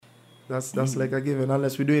That's like a given,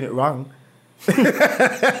 unless we're doing it wrong.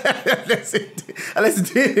 unless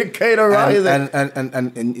it's doing it kind of wrong.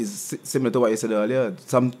 And it's similar to what you said earlier.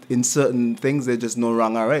 In certain things, there's just no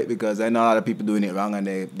wrong or right, because I know a lot of people doing it wrong and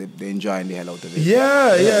they enjoying the hell out of it.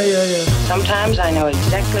 Yeah. Sometimes I know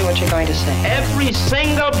exactly what you're going to say. Every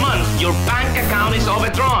single month, your bank account is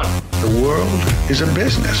overdrawn. The world is a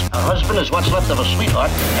business. A husband is what's left of a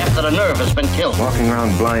sweetheart after the nerve has been killed. Walking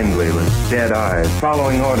around blindly with dead eyes,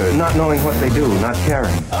 following orders, not knowing what they do, not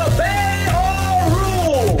caring. Obey all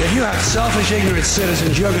rules! If you have selfish, ignorant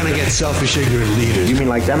citizens, you're going to get selfish, ignorant leaders. You mean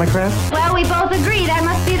like Democrats? Well, we both agree that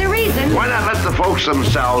must be the reason. Why not let the folks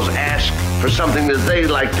themselves ask for something that they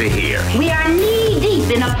like to hear? We are knee-deep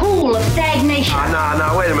in a pool of stagnation.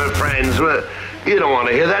 No, wait a minute, friends. You don't want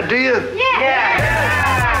to hear that, do you?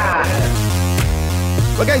 Yeah.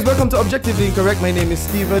 Well, guys, welcome to Objectively Incorrect. My name is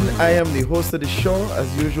Steven. I am the host of the show,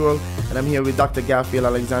 as usual, and I'm here with Dr. Garfield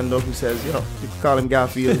Alexander, who says, you can call him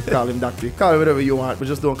Garfield, call him Doctor, call him whatever you want, but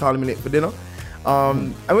just don't call him late for dinner.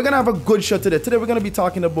 And we're going to have a good show today. Today, we're going to be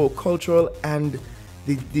talking about cultural and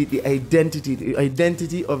the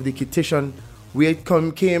identity of the Kittitian, where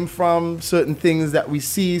it came from, certain things that we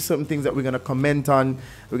see, certain things that we're going to comment on.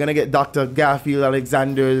 We're going to get Dr. Garfield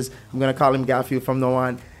Alexander's, I'm going to call him Garfield from now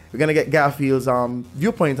on. We're going to get Garfield's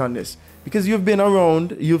viewpoint on this. Because you've been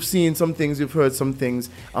around, you've seen some things, you've heard some things.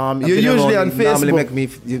 You're usually on Facebook.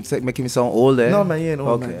 Normally making me sound older. No, man, you ain't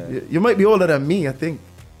old, man. You might be older than me, I think.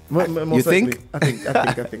 You think? I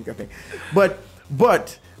think. But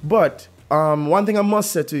one thing I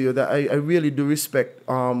must say to you that I really do respect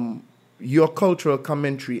your cultural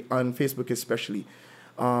commentary on Facebook especially,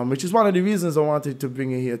 which is one of the reasons I wanted to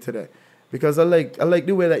bring you here today. Because I like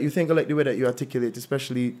the way that you think, I like the way that you articulate,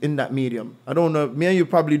 especially in that medium. I don't know, me and you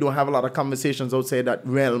probably don't have a lot of conversations outside that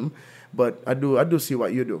realm, but I do see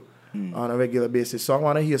what you do on a regular basis. So I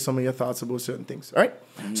want to hear some of your thoughts about certain things, all right?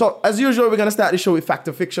 So as usual, we're going to start the show with fact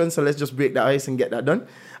or fiction, so let's just break the ice and get that done.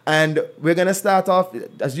 And we're going to start off,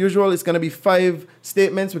 as usual, it's going to be 5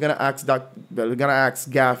 statements. We're going to ask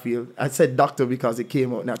Garfield. I said doctor because it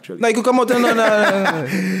came out naturally. No, you could come out.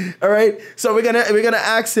 No. All right. So we're gonna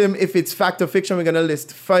ask him if it's fact or fiction. We're going to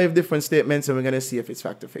list 5 different statements, and we're going to see if it's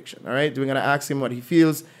fact or fiction. All right. We're going to ask him what he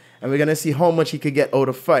feels, and we're going to see how much he could get out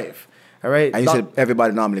of 5. All right. And you said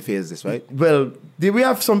everybody normally feels this, right? Well, we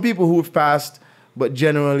have some people who've passed, but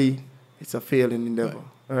generally it's a failing endeavor. Right.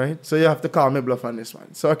 All right, so you have to call me bluff on this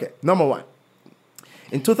one. So, okay, number 1.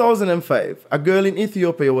 In 2005, a girl in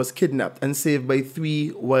Ethiopia was kidnapped and saved by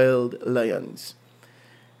 3 wild lions.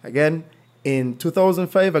 Again, in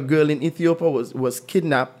 2005, a girl in Ethiopia was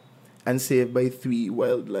kidnapped and saved by 3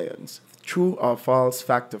 wild lions. True or false,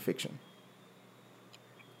 fact or fiction?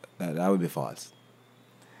 That would be false.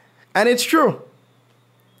 And it's true.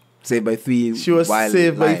 Saved by 3 She was wild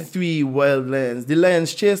saved lions. by 3 wild lions. The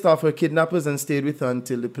lions chased off her kidnappers and stayed with her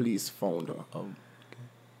until the police found her. Oh, okay.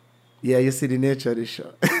 Yeah, you see the nature of this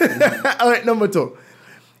show. All right, number 2.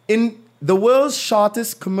 In the world's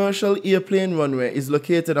shortest commercial airplane runway is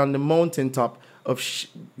located on the mountaintop of,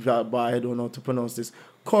 I don't know how to pronounce this,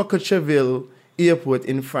 Courchevel Airport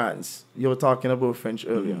in France. You were talking about French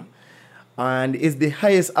earlier. And is the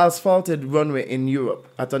highest asphalted runway in Europe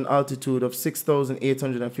at an altitude of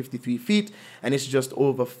 6,853 feet, and it's just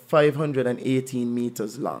over 518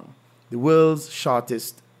 meters long. The world's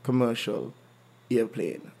shortest commercial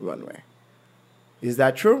airplane runway. Is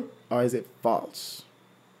that true, or is it false?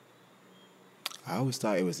 I always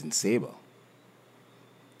thought it was in Sable.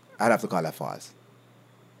 I'd have to call that false.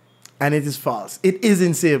 And it is false. It is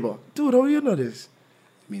in Sable. Dude, how do you know this?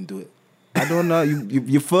 I mean, do it. I don't know.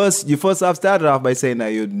 You first have started off by saying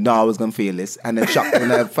that you know I was gonna fail this, and then shocked when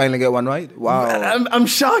I finally get one right. Wow. I'm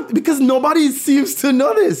shocked because nobody seems to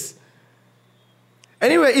know this.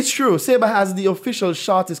 Anyway, it's true. Sable has the official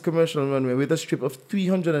shortest commercial runway with a strip of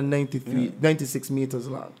 96 meters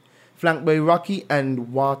long, flanked by a rocky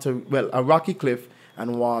cliff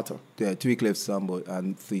and water. There are 3 cliffs on both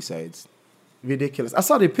and 3 sides. Ridiculous. I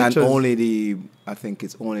saw the pictures. And I think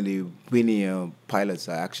it's only the Winnie pilots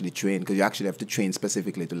are actually trained, because you actually have to train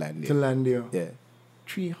specifically to land there. To land there. Yeah.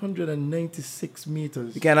 396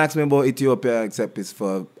 meters. You can't ask me about Ethiopia except it's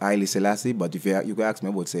for Haile Selassie, but if you can ask me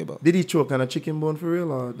about Sable. Did he choke on a chicken bone for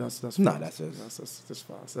real, or that's false? No, that's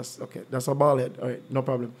false. That's okay. That's a ball head. All right, no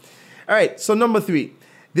problem. All right, so number 3.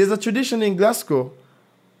 There's a tradition in Glasgow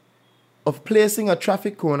of placing a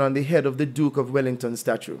traffic cone on the head of the Duke of Wellington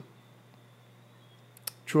statue.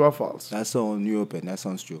 True or false? That sounds European. That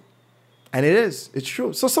sounds true. And it is. It's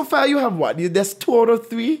true. So far you have what? There's 2 out of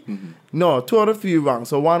 3? Mm-hmm. No, 2 out of 3 wrong.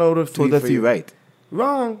 So 1 out of 3. 2 out of 3 right.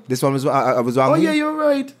 Wrong. This one was I was wrong. Oh, yeah, you're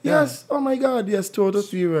right. Yeah. Yes. Oh, my God. Yes, 2 out of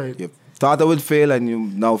 3 right. You're Thought I would fail and you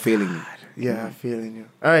now failing me. Yeah, I'm feeling you.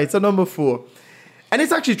 All right, so number 4. And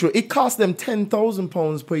it's actually true. It costs them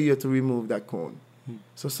 £10,000 per year to remove that cone.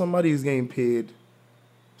 So somebody is getting paid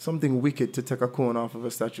something wicked to take a cone off of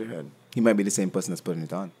a statue head. He might be the same person that's putting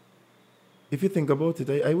it on. If you think about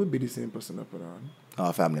it, I would be the same person that put it on.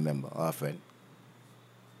 Or a family member, or a friend.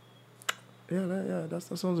 Yeah, that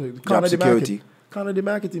sounds like Job security. Corner the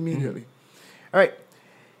market immediately. All right.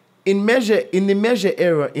 In the Meiji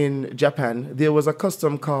era in Japan, there was a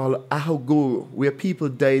custom called ahoguru, where people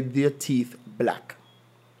dyed their teeth black.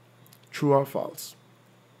 True or false?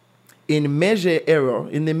 In the Meiji era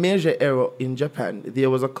in Japan,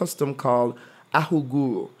 there was a custom called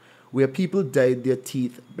ahoguru, where people dyed their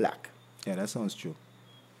teeth black. Yeah, that sounds true.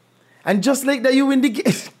 And just like that, you win the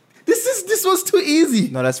game. This was too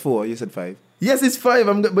easy. No, that's 4. You said 5. Yes, it's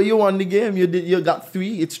 5. But you won the game. You got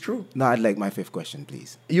 3. It's true. No, I'd like my 5th question,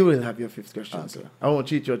 please. You will have your 5th question, Okay. sir. I won't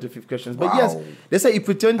cheat you out the 5th questions. But Wow. yes, they say you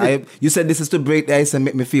pretended. You said this is to break the ice and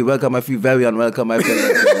make me feel welcome. I feel very unwelcome. I feel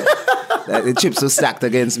like the chips are stacked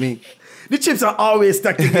against me. The chips are always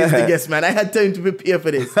stacked against the guests, man. I had time to prepare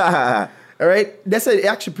for this. All right? They said it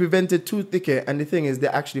actually prevented tooth decay. And the thing is, they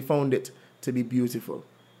actually found it to be beautiful.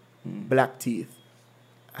 Black teeth.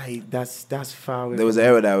 That's far away. There was an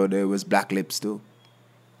era that there was black lips too.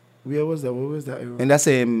 Where was that? What was that era? In that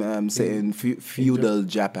same saying feudal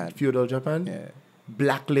Japan. Feudal Japan? Yeah.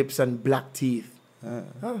 Black lips and black teeth.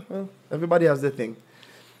 Well, everybody has their thing.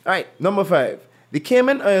 All right, number 5. The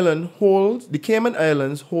Cayman Islands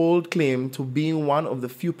hold claim to being one of the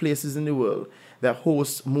few places in the world that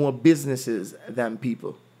hosts more businesses than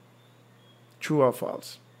people. True or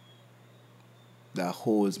false? That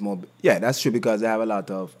holds more. Yeah, that's true because they have a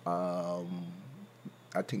lot of.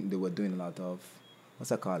 I think they were doing a lot of. What's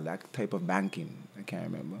that called? That type of banking. I can't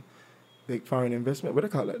remember. Like foreign investment? What do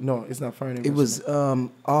they call it? No, it's not foreign investment. It was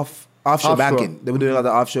offshore banking. They were doing a lot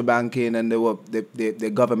of offshore banking, and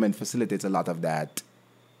the government facilitates a lot of that.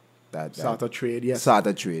 Sort of trade, yes. Sort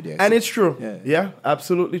of trade, yes. And it's true. Yeah.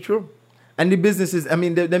 Absolutely true. And the businesses, I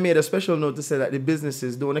mean, they made a special note to say that the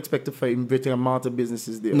businesses, don't expect to find greater amount of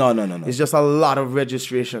businesses there. No. It's just a lot of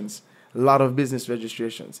registrations. A lot of business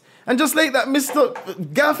registrations. And just like that, Mr.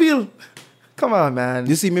 Garfield, come on, man.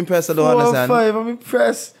 You see me impressed? I don't 4 or understand. 5, I'm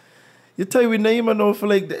impressed. You tell me name and know for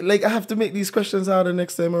like I have to make these questions harder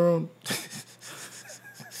next time around.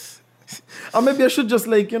 Or maybe I should just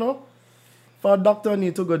for a doctor, I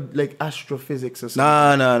need to go like astrophysics or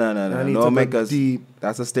something. No. need No, to make go us. deep.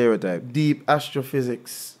 That's a stereotype. Deep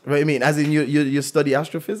astrophysics. What I mean, as in you study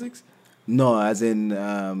astrophysics? No, as in.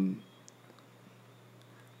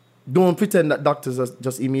 Don't pretend that doctors are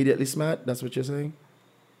just immediately smart. That's what you're saying?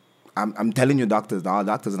 I'm telling you, doctors are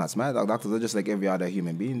not smart. Doctors are just like every other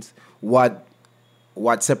human beings. What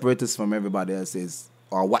separates us from everybody else is,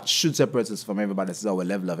 or what should separate us from everybody else is our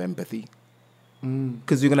level of empathy.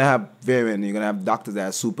 Because you're going to have you're going to have doctors that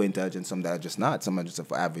are super intelligent, some that are just not, some are just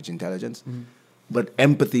of average intelligence. But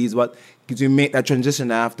empathy is what, because you make that transition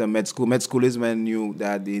after med school. Med school is when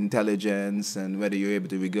that the intelligence and whether you're able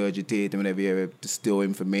to regurgitate and whether you're able to store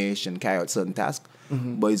information, carry out certain tasks.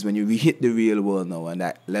 But it's when you hit the real world now and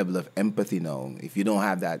that level of empathy now, if you don't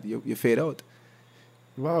have that, you fade out.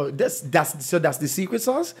 Wow, that's the secret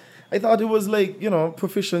sauce? I thought it was like,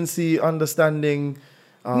 proficiency, understanding.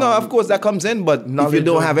 No, of course that comes in, but if you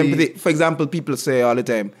don't have empathy, for example, people say all the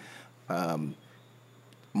time,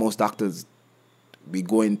 most doctors, we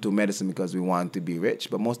go into medicine because we want to be rich,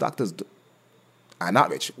 but most doctors are not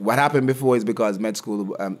rich. What happened before is because med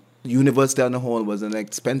school, university on the whole was an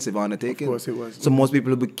expensive undertaking. Of course it was. So most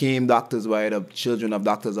people who became doctors were either children of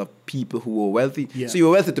doctors of people who were wealthy. Yeah. So you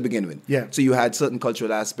were wealthy to begin with. Yeah. So you had certain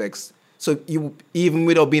cultural aspects. So you, even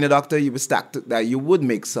without being a doctor, you were stacked that you would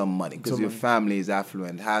make some money because your family is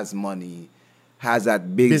affluent, has money, has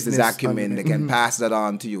that business acumen, they can pass that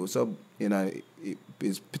on to you. So,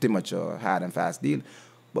 it's pretty much a hard and fast deal.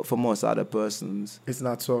 But for most other persons, it's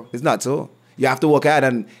not so. It's not so. You have to work hard,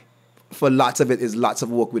 and for lots of it is lots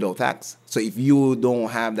of work without tax. So if you don't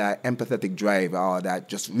have that empathetic drive or that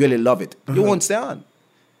just really love it, you won't stay on.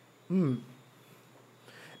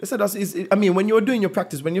 So when you were doing your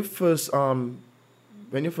practice, when you first came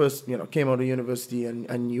out of university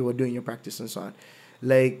and you were doing your practice and so on,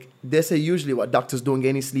 like they say usually what doctors don't get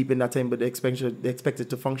any sleep in that time, but they expected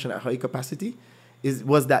to function at high capacity.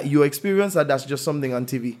 Was that your experience, or that's just something on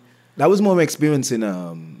TV? That was more my experience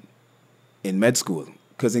in med school,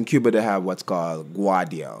 because in Cuba they have what's called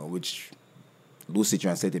guardia, which loosely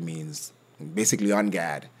translated means basically on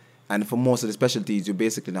guard. And for most of the specialties, you're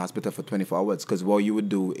basically in the hospital for 24 hours, because what you would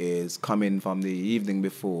do is come in from the evening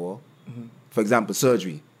before, for example,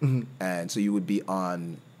 surgery. And so you would be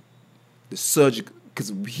on surgical,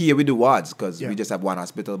 because here we do wards because Yeah. we just have one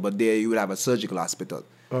hospital, but there you would have a surgical hospital.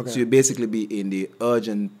 Okay. So you basically be in the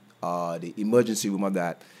urgent, the emergency room of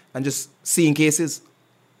that, and just seeing cases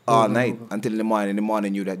all night until in the morning. In the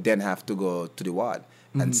morning, you then have to go to the ward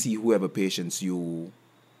and see whoever patients you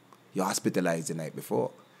hospitalized the night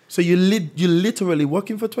before. So you literally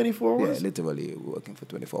working for 24 Yeah, hours? literally working for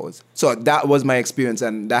 24 hours. So that was my experience,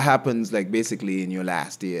 and that happens like basically in your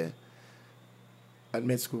last year At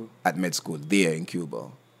med school. at med school there in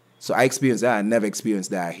Cuba. So I experienced that. I never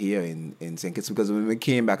experienced that here in St. Kitts, because when we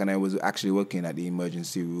came back and I was actually working at the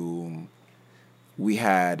emergency room, we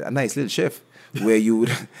had a nice little shift where you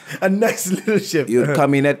would A nice little shift. you'd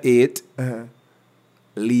come in at 8,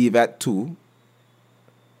 leave at 2,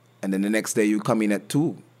 and then the next day you'd come in at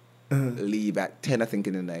 2, leave at 10, I think,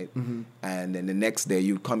 in the night, and then the next day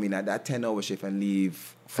you'd come in at that 10-hour shift and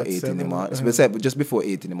leave for At 8 in the 7, morning. So we said just before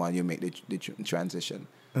 8 in the morning you make the transition,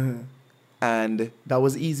 and That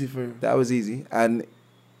was easy for you. that was easy. And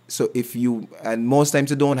so and most times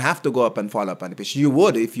you don't have to go up and follow up on the patient. You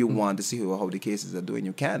would if you want to see how the cases are doing,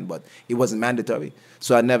 you can, but it wasn't mandatory.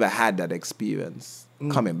 So I never had that experience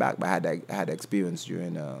coming back, but I had experience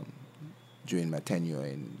during my tenure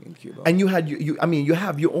in Cuba. And you had you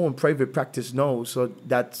have your own private practice now, so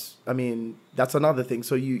that's another thing.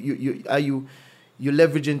 So you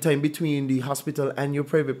leveraging time between the hospital and your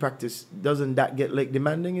private practice. Doesn't that get like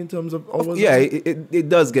demanding in terms of hours? Yeah, it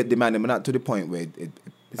does get demanding, but not to the point where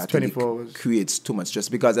It's I think it 24 hours. creates too much stress,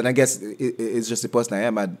 because, and I guess it's just the person I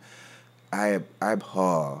am. I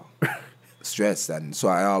abhor stress, and so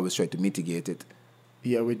I always try to mitigate it.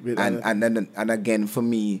 Yeah, with And again, for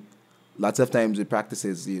me, lots of times with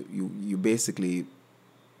practices, you basically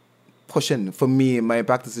pushing. For me, my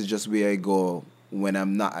practice is just where I go when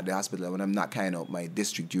I'm not at the hospital, when I'm not carrying out my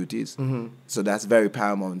district duties. So that's very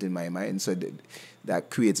paramount in my mind. So that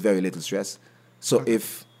creates very little stress. So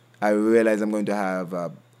if I realize I'm going to have,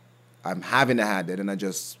 I'm having a headache, then I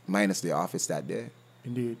just minus the office that day.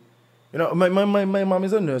 Indeed. You know, my mom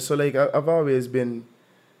is a nurse, so like I've always been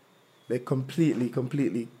like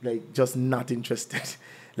completely like just not interested,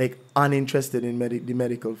 like uninterested in the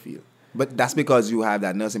medical field. But that's because you have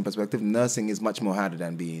that nursing perspective. Nursing is much more harder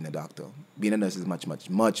than being a doctor. Being a nurse is much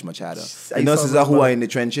harder. The nurses are who are in the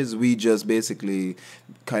trenches. We just basically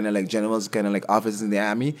kind of like generals, kind of like officers in the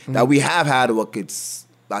army. That we have hard work. It's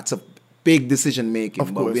lots of big decision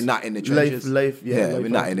making, but we're not in the trenches. Life, we're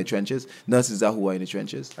not in the trenches. Nurses are who are in the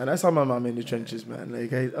trenches. And I saw my mom in the trenches, man.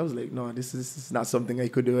 Like I was like, no, this is not something I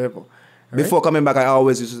could do ever. Right? Before coming back, I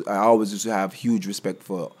always used to have huge respect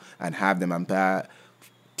for and have them and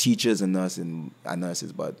teachers and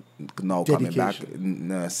nurses, but now coming back,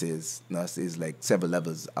 nurses like several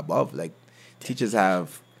levels above. Like teachers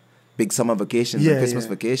have big summer vacations and Christmas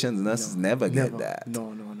vacations. Nurses never get that.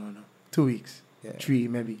 No. 2 weeks, 3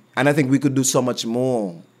 maybe. And I think we could do so much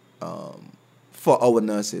more for our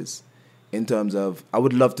nurses. In terms of, I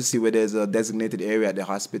would love to see where there's a designated area at the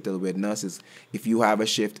hospital where nurses, if you have a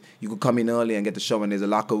shift, you could come in early and get the shower, and there's a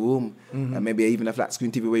locker room, and maybe even a flat screen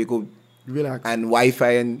TV where you could relax, and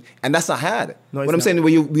Wi-Fi, and that's not hard. No, what I'm saying,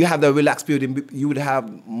 where you have the relaxed period, you would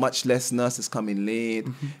have much less nurses coming late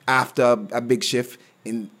after a big shift.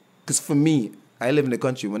 Because for me, I live in the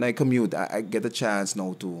country. When I commute, I get a chance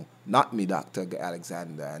now to not me, Dr.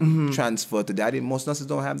 Alexander, and transfer to that. Most nurses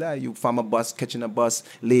don't have that. You farm a bus, catching a bus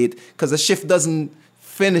late, because the shift doesn't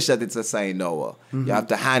finish at its assigned hour. You have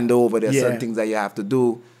to hand over. There are certain things that you have to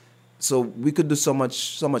do. So we could do so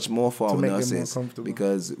much more for our nurses,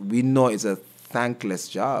 because we know it's a thankless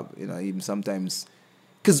job. You know, even sometimes,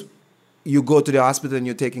 because you go to the hospital and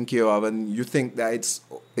you're taken care of, and you think that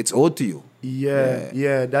it's owed to you.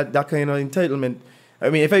 Yeah. That kind of entitlement. I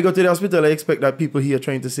mean, if I go to the hospital, I expect that people here are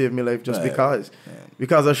trying to save my life just because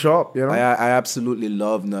I show up. You know, I absolutely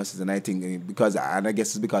love nurses, and I think I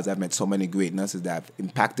guess it's because I've met so many great nurses that have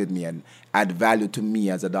impacted me and add value to me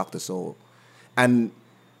as a doctor. So, and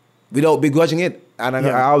without begrudging it, and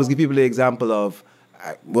I always give people the example of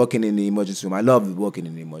working in the emergency room. I love working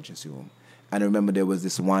in the emergency room, and I remember there was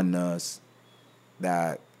this one nurse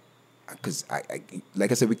that. Because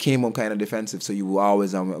like I said, we came on kind of defensive, so we're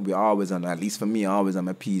always on, at least for me, always on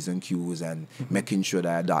my P's and Q's and making sure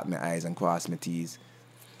that I dot my I's and cross my T's.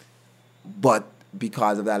 But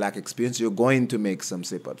because of that lack of experience, you're going to make some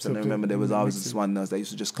slip-ups. And I remember there was always this one nurse that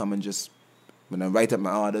used to just come and just, when I write up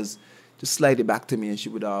my orders, just slide it back to me, and she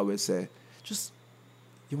would always say, just,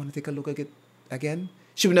 you want to take a look at it again?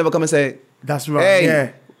 She would never come and say, that's right,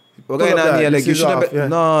 hey, we're going on here. Like, you shouldn't have,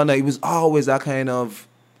 no, it was always that kind of,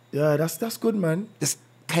 yeah, that's good, man. Just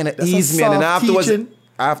kind of ease me, and then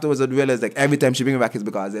afterwards I realized like every time she bring me back, it's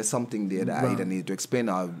because there's something there that I either need to explain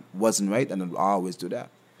or wasn't right, and I always do that.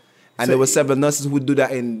 And there were several nurses who would do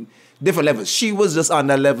that in different levels. She was just on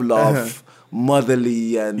the level of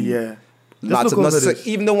motherly and lots of nurses. So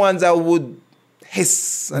even the ones that would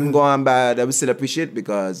hiss and go on bad, I would still appreciate,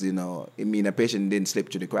 because, you know, it mean a patient didn't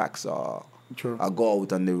slip through the cracks or go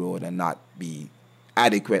out on the road and not be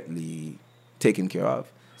adequately taken care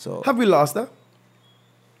of. So have we lost that?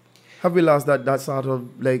 Have we lost that sort of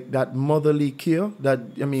like that motherly care? That,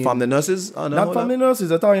 I mean, from the nurses? Oh, no, not from the nurses.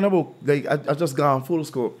 I'm talking about like I just gone full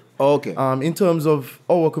scope. Okay. In terms of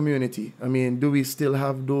our community, I mean, do we still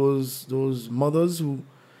have those mothers who?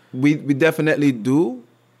 We definitely do,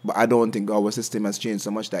 but I don't think our system has changed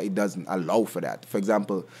so much that it doesn't allow for that. For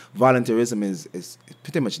example, volunteerism is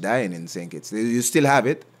pretty much dying in St. Kitts. You still have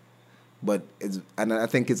it, but I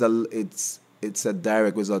think it's a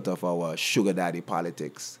direct result of our sugar daddy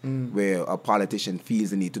politics, where a politician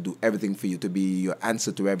feels the need to do everything for you, to be your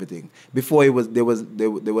answer to everything. Before there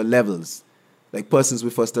were levels, like persons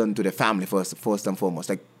would first turn to their family first and foremost.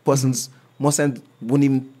 Like persons most times wouldn't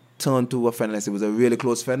even turn to a friend unless it was a really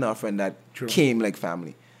close friend or a friend that came like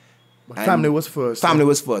family. Family was first. Family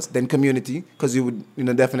was first, then community, because you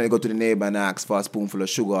would definitely go to the neighbor and ask for a spoonful of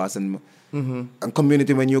sugar and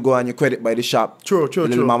community. When you go and you credit by the shop, the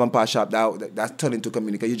little mom and pop shop, that turned into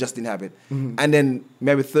community. You just didn't have it. And then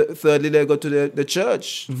maybe thirdly they go to the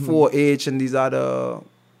church, 4-H and these other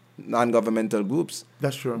non-governmental groups.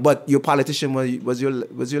 That's true. But your politician was your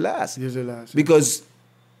last. He was your last. Because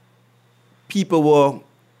people were,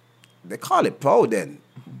 they call it proud then,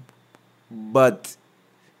 but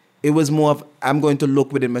it was more of, I'm going to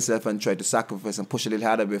look within myself and try to sacrifice and push a little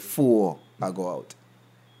harder before I go out.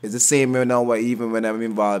 It's the same way now, where even when I'm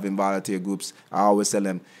involved in volunteer groups, I always tell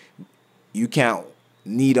them, you can't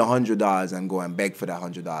need $100 and go and beg for that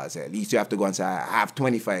 $100. At least you have to go and say, I have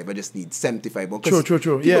 25, I just need 75. True.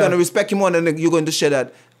 People are going to respect you more, and you're going to share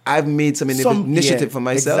that I've made some initiative for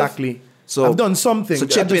myself. Exactly. So I've done something. So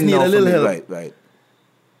chip I just in need now a little help. Right.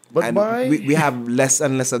 But and why? We have less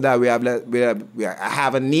and less of that. I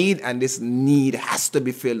have a need, and this need has to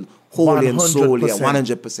be filled wholly and solely at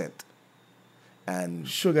 100%. And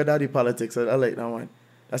sugar daddy politics, I like that one.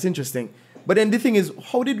 That's interesting. But then the thing is,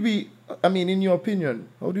 how did we, I mean, in your opinion,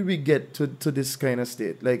 how did we get to this kind of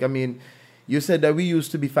state? Like, I mean, you said that we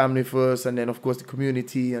used to be family first, and then, of course, the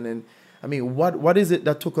community, and then, I mean, what is it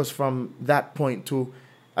that took us from that point to,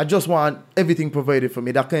 I just want everything provided for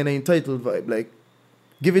me, that kind of entitled vibe, like,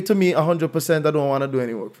 give it to me 100%, I don't want to do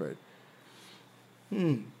any work for it.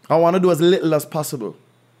 I want to do as little as possible.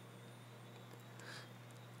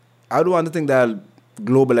 I don't want to think that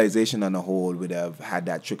globalization on a whole would have had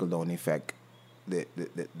that trickle-down effect.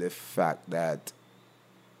 The fact that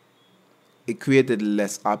it created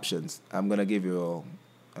less options. I'm going to give you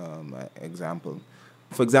an example.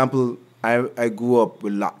 For example, I grew up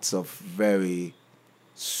with lots of very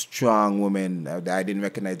strong women that I didn't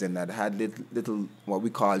recognize them, that had little what we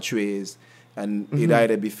call trays, and it'd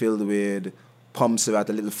either be filled with pumps or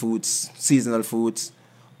little fruits, seasonal fruits,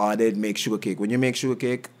 or they'd make sugar cake. When you make sugar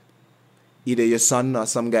cake, either your son or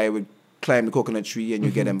some guy would climb the coconut tree and you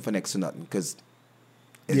get them for next to nothing, because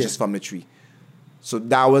it's just from the tree. So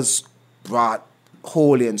that was brought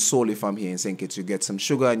wholly and solely from here in St. Kitts. You get some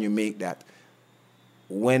sugar and you make that.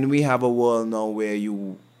 When we have a world now where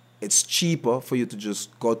it's cheaper for you to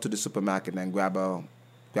just go to the supermarket and grab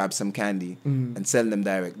some candy and sell them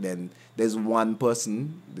direct, then there's one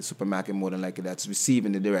person, the supermarket more than likely, that's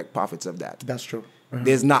receiving the direct profits of that. That's true.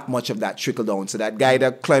 There's not much of that trickle down. So that guy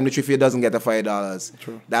that climbed the tree for you doesn't get the $5.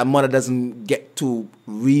 True. That mother doesn't get to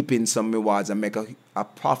reap in some rewards and make a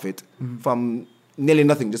profit from nearly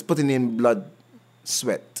nothing, just putting in blood,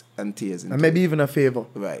 sweat, and tears. And maybe even a favor.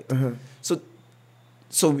 Right.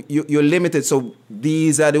 So you're limited. So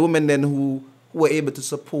these are the women then who were able to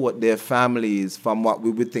support their families from what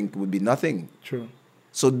we would think would be nothing. True.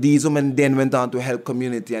 So these women then went on to help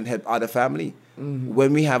community and help other family.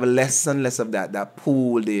 When we have less and less of that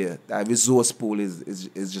pool there, that resource pool is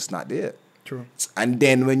just not there. True. And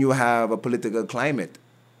then when you have a political climate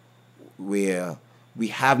where we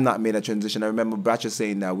have not made a transition, I remember Bratcher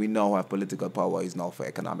saying that we now have political power is now for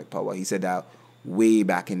economic power. He said that way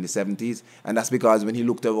back in the 70s. And that's because when he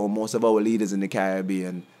looked around, most of our leaders in the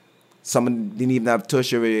Caribbean, some didn't even have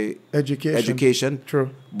tertiary education. True.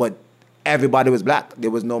 But everybody was black.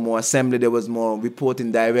 There was no more assembly. There was more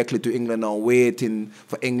reporting directly to England or waiting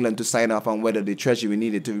for England to sign off on whether the treasury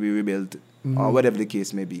needed to be rebuilt or whatever the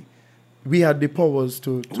case may be. We had the powers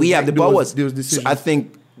to we have the powers. Those decisions. So I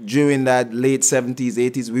think during that late 70s,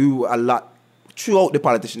 80s, we were a lot throughout the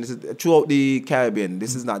politicians, throughout the Caribbean,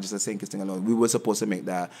 this is not just a St. Kitts thing alone. We were supposed to make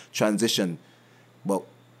that transition, but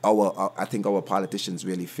I think our politicians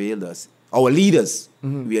really failed us. Our leaders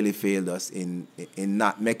really failed us in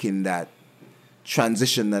not making that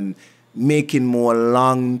transition and making more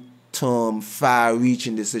long-term,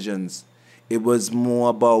 far-reaching decisions. It was more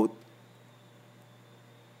about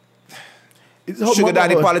sugar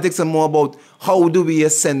daddy politics and more about how do we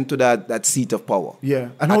ascend to that seat of power. Yeah,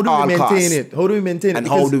 and how do we maintain it? How do we maintain it? And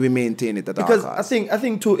how do we maintain it at all costs? Because I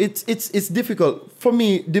think too, it's difficult for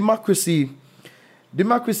me. Democracy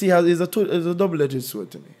is a double-edged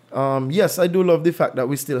sword to me. Yes, I do love the fact that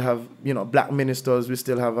we still have, black ministers, we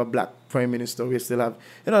still have a black prime minister, we still have,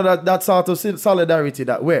 that sort of solidarity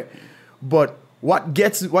that way. But what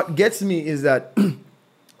gets me is that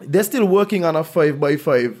they're still working on a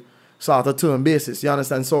 5x5 sort of term basis. You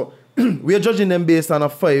understand? So we are judging them based on a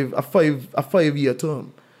 5-year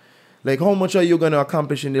term. Like, how much are you going to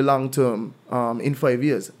accomplish in the long term in 5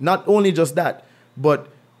 years? Not only just that, but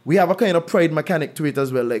we have a kind of pride mechanic to it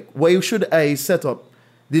as well. Like, why should I set up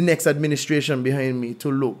the next administration behind me to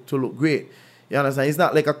look great? You understand? It's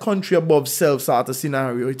not like a country above self sort of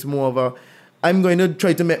scenario. It's more of a, I'm going to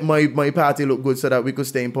try to make my party look good so that we could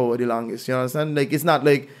stay in power the longest. You understand? Like, it's not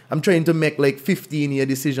like I'm trying to make like 15-year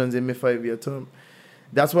decisions in my 5-year term.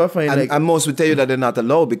 That's what I find. And most would tell you that they're not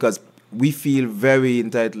allowed because we feel very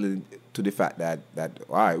entitled to the fact that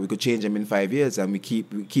all right, we could change them in 5 years and we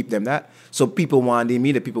keep them that. So people want the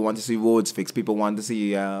immediate. People want to see roads fixed. People want to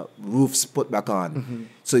see roofs put back on. Mm-hmm.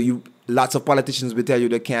 So lots of politicians will tell you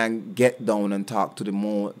they can't get down and talk to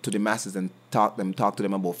the masses and talk to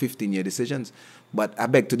them about 15-year decisions. But I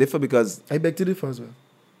beg to differ because I beg to differ as well.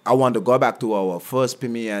 I want to go back to our first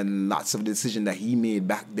premier and lots of decisions that he made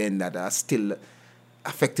back then that are still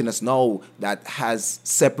affecting us now, that has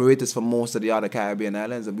separated us from most of the other Caribbean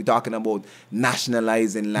islands. And we're talking about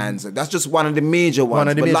nationalizing lands. That's just one of the major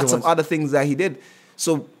ones. But lots of other things that he did.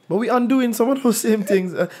 So, but we're undoing some of those same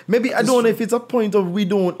things. Maybe I don't know if it's a point of we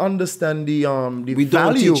don't understand the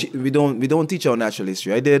value. We don't teach our natural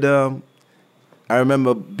history. I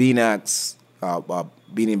remember being asked,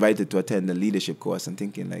 being invited to attend the leadership course and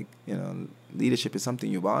thinking like, leadership is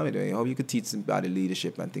something you're born with. How you could teach somebody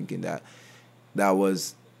leadership and thinking that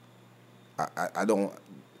was, I don't,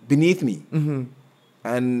 beneath me. Mm-hmm.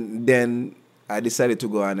 And then I decided to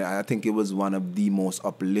go, and I think it was one of the most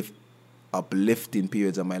uplifting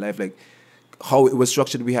periods of my life. Like how it was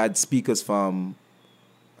structured, we had speakers from,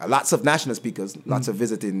 lots of national speakers, lots of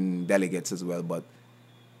visiting delegates as well, but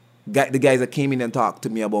the guys that came in and talked to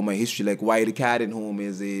me about my history, like why the Cadden home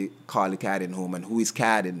is called the Cadden home, and who is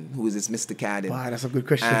Cadden, who is this Mr. Cadden? Wow, that's a good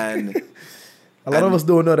question. And a lot of us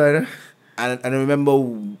don't know that. And I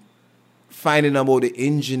remember finding about the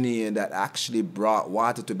engineer that actually brought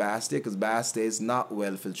water to Bastille, because Bastille is not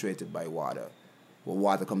well filtrated by water. Well,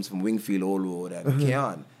 water comes from Wingfield, Old Road, and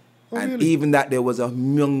Keon. And really? Even that there was a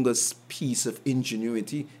humongous piece of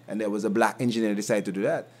ingenuity, and there was a black engineer that decided to do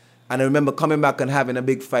that. And I remember coming back and having a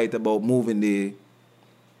big fight about moving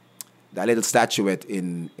that little statuette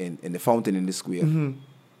in the fountain in the square. Mm-hmm.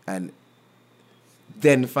 And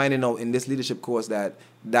then finding out in this leadership course that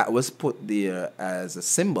was put there as a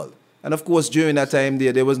symbol. And of course, during that time,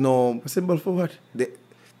 there was no... A symbol for what?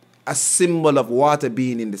 A symbol of water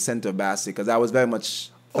being in the center of Bastille, because I was very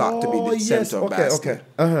much thought to be the center of Bastille. Okay.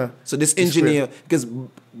 Uh-huh. So this engineer, because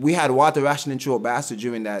we had water rationing throughout Bastille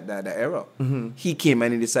during that era. Mm-hmm. He came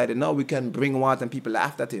and he decided, no, we can bring water, and people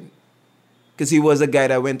laughed at him. Because he was a guy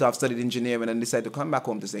that went off, studied engineering, and decided to come back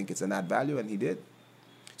home to St. Kitts and add value, and he did.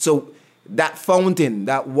 So that fountain,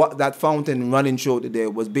 that fountain running through there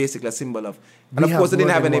was basically a symbol of, and of course they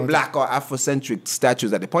didn't have any black or Afrocentric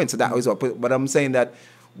statues at the point, so that was what, but I'm saying that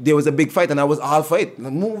there was a big fight, and I was all for it.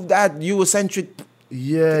 Move that Eurocentric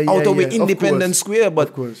out of the Independence Square, but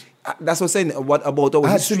of course. That's what I'm saying. What about our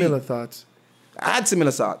history? I had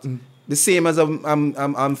similar thoughts. The same as I'm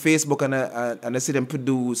on Facebook, and I see them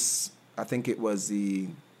produce, I think it was the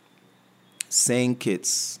St.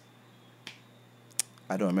 Kitts,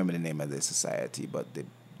 I don't remember the name of the society, but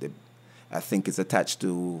I think it's attached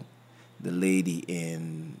to the lady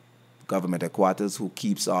in government headquarters who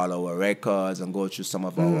keeps all our records and goes through some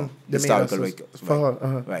of our historical records.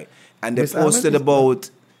 Right. And they posted about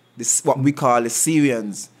this, what we call the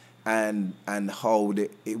Syrians, and how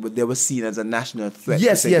they were seen as a national threat.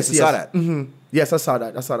 Yes. Saw that? Mm-hmm. Yes, I saw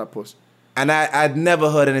that post. And I'd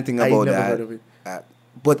never heard anything about that. Heard of it.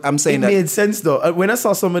 But I'm saying it made sense though. When I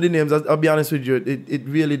saw some of the names, I'll be honest with you, it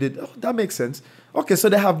really did. Oh, that makes sense. Okay, so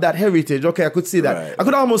they have that heritage. Okay, I could see that. Right. I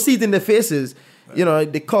could almost see it in their faces.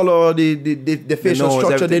 Right. The color, the facial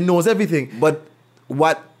structure, everything. They knows everything. But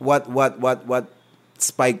what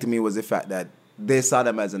spiked me was the fact that they saw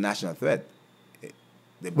them as a national threat.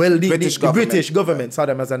 The British government saw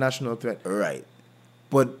them as a national threat. Right.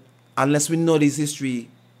 But unless we know this history,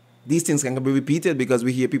 these things can be repeated because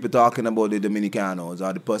we hear people talking about the Dominicanos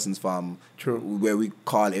or the persons from where we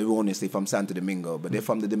call erroneously from Santo Domingo, but they're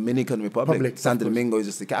from the Dominican Republic. Santo Domingo is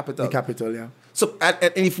just the capital. The capital, yeah. So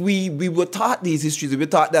and if we were taught these histories, we were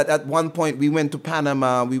taught that at one point we went to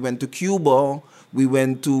Panama, we went to Cuba, we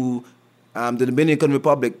went to the Dominican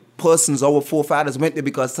Republic. Persons, our forefathers went there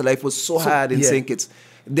because life was so hard in St. Kitts.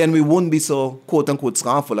 Then we wouldn't be so quote-unquote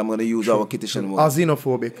scornful. I'm going to use our Kittitian word. Or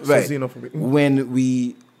xenophobic. Right. So xenophobic.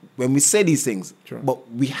 When we say these things, but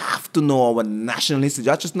we have to know our national history.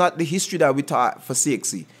 That's just not the history that we taught for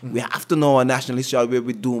CXC. We have to know our national history where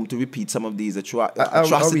we're doomed to repeat some of these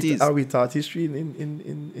atrocities. Are we taught history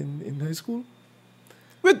in high school?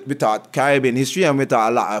 We taught Caribbean history and we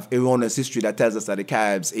taught a lot of erroneous history that tells us that the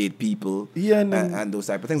Caribs ate people and those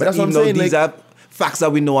type of things. But that's even what I'm though saying, these are facts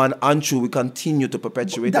that we know are untrue, we continue to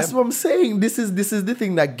perpetuate That's them. what I'm saying. This is the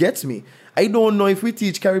thing that gets me. I don't know if we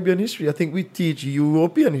teach Caribbean history. I think we teach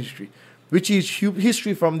European history. We teach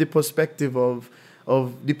history from the perspective of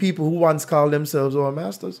the people who once called themselves our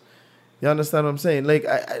masters. You understand what I'm saying? Like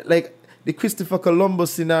the Christopher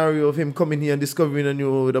Columbus scenario of him coming here and discovering a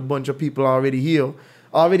new world with a bunch of people already here,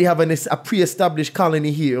 already having a pre-established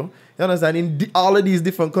colony here. You understand? In all of these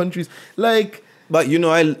different countries, like. But you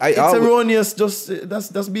know, it's erroneous. Just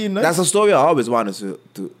that's being nice. That's a story I always wanted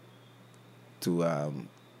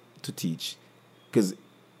to teach, because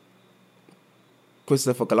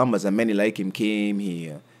Christopher Columbus and many like him came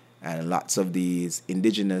here, and lots of these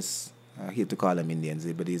indigenous, I hate to call them Indians,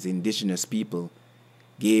 but these indigenous people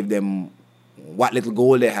gave them what little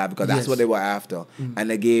gold they have, because that's what they were after, and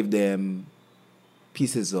they gave them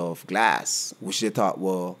pieces of glass which they thought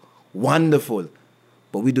were wonderful.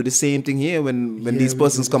 But we do the same thing here when these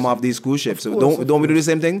persons come off these cruise ships. So don't we do the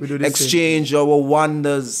same thing? Exchange our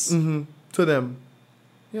wonders to them.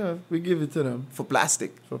 Yeah, we give it to them. For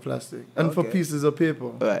plastic. And for pieces of paper.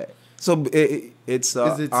 Right. So it's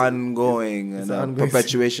ongoing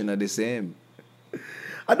perpetuation of the same.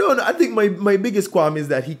 I don't know. I think my biggest qualm is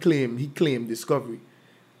that he claimed discovery.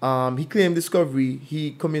 He claimed discovery.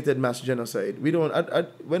 He committed mass genocide. We don't.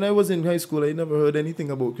 When I was in high school, I never heard anything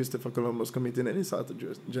about Christopher Columbus committing any sort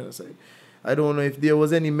of genocide. I don't know if there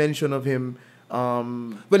was any mention of him.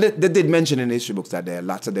 But they did mention in history books that there are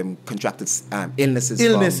lots of them contracted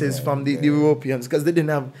illnesses from the Europeans, because they didn't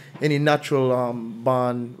have any natural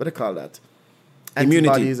born, what do they call that?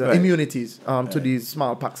 Immunities to these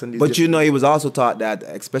smallpox and these. But you know, he was also taught that,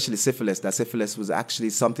 especially syphilis was actually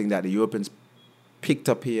something that the Europeans picked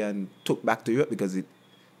up here and took back to Europe, because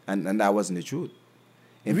and that wasn't the truth.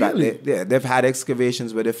 In fact, they've had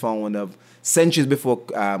excavations where they found one of centuries before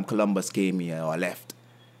Columbus came here or left,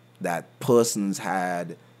 that persons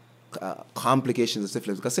had complications of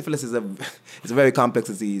syphilis, because syphilis is it's a very complex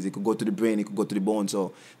disease. It could go to the brain, it could go to the bone.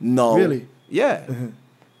 So no, really, yeah.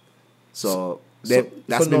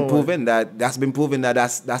 That's been proven that that's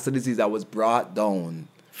the disease that was brought down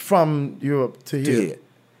from Europe to here.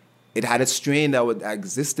 It had a strain that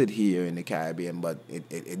existed here in the Caribbean, but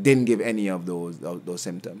it didn't give any of those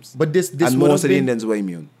symptoms. But this and most of the Indians were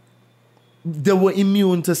immune. They were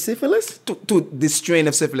immune to syphilis? To the strain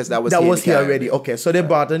of syphilis that was here already. Okay, so they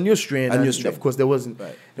brought a new strain. Of course, there wasn't.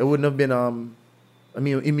 Right. They wouldn't have been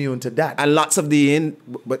immune to that. And lots of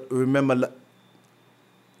but remember,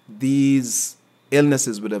 these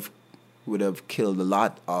illnesses would have killed a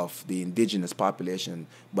lot of the indigenous population.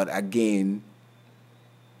 But again,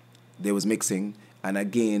 there was mixing, and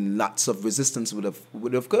again, lots of resistance would have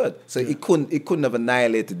occurred. So it couldn't have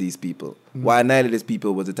annihilated these people. What annihilated these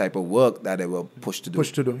people was the type of work that they were pushed to do.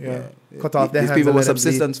 Cut off their hands. These people were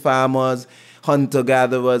subsistence farmers,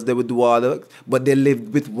 hunter-gatherers. They would do all the work, but they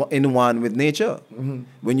lived in one with nature.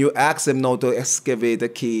 When you ask them now to excavate a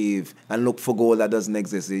cave and look for gold that doesn't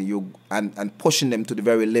exist, and pushing them to the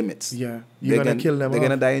very limits, you're gonna kill them. They're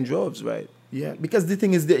gonna die in droves, right? Yeah, because the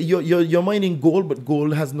thing is that you're mining gold, but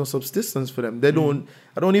gold has no subsistence for them. They don't.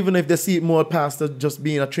 I don't even know if they see it more past just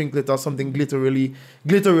being a trinket or something glittery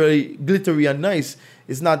and nice.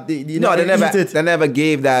 It's not. They never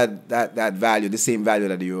gave that value, the same value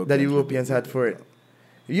that the Europeans had for it.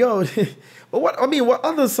 Yo, but what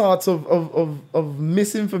other sorts of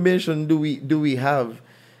misinformation do we have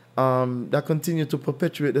that continue to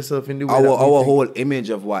perpetuate themselves in the way our whole image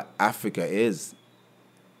of what Africa is?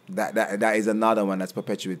 That is another one that's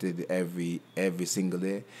perpetuated every single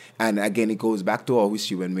day. And again, it goes back to our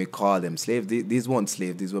history when we call them slaves. These weren't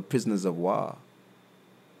slaves. These were prisoners of war.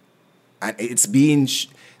 And it's been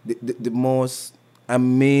the most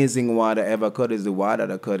amazing war that ever occurred is the war that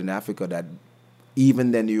occurred in Africa, that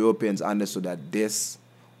even then the Europeans understood that this,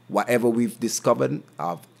 whatever we've discovered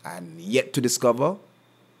and yet to discover,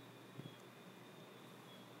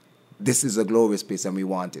 this is a glorious place and we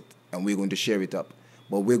want it and we're going to share it up.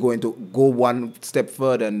 But we're going to go one step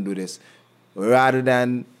further and do this rather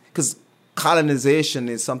than, because colonization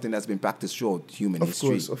is something that's been practiced throughout human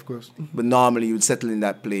history. Of course. But normally you'd settle in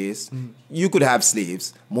that place. You could have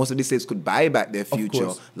slaves. Most of these slaves could buy back their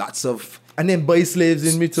future. Lots of... And then buy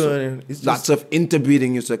slaves in return. Lots of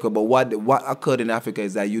interbreeding, you said. But what occurred in Africa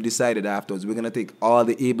is that you decided afterwards, we're going to take all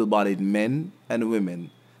the able-bodied men and women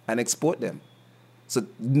and export them. So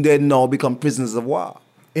they now become prisoners of war.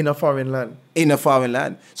 In a foreign land. In a foreign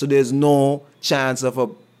land. So there's no chance of a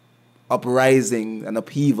uprising and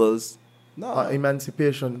upheavals. No.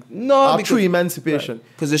 Emancipation. No. True emancipation.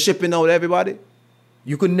 Because they're shipping out everybody.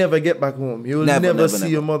 You could never get back home. You will never see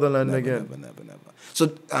your motherland again. Never.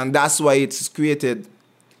 So, and that's why it's created,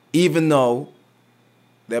 even though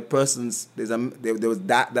there are persons, there was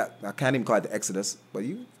that I can't even call it the Exodus, but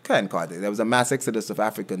you can call it. There was a mass exodus of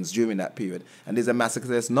Africans during that period. And there's a mass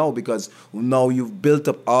exodus now because now you've built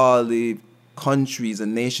up all the countries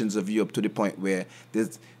and nations of Europe to the point where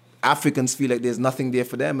Africans feel like there's nothing there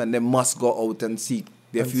for them and they must go out and seek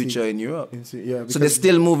their future in Europe. So they're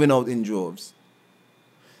still moving out in droves.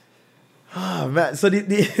 Ah, man. So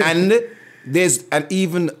and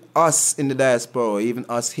even us in the diaspora, even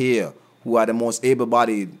us here, who are the most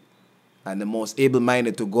able-bodied and the most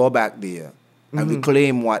able-minded to go back there and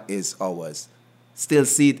reclaim what is ours, still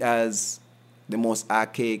see it as the most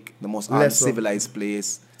archaic, the most uncivilized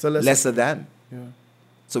place, lesser than. Yeah.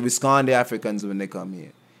 So we scorn the Africans when they come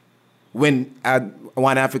here. When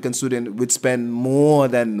one African student would spend more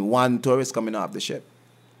than one tourist coming off the ship,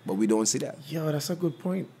 but we don't see that. Yeah, that's a good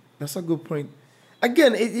point.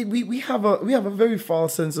 Again, we have a very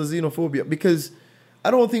false sense of xenophobia because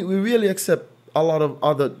I don't think we really accept a lot of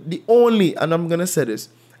and I'm gonna say this,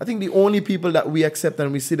 I think the only people that we accept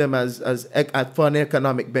and we see them as for an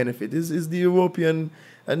economic benefit is the European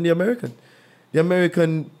and the American. The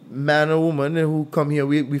American man or woman who come here,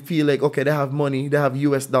 we feel like, okay, they have money, they have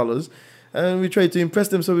US dollars, and we try to impress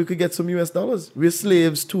them so we could get some US dollars. We're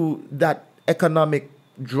slaves to that economic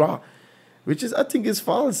draw, which I think is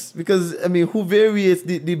false because, I mean, who varies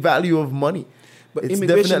the value of money? But it's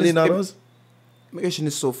definitely not us. Immigration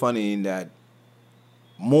is so funny in that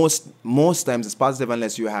most times it's positive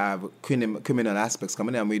unless you have criminal aspects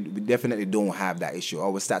coming in. And we definitely don't have that issue.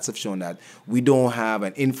 Our stats have shown that we don't have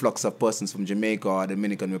an influx of persons from Jamaica or the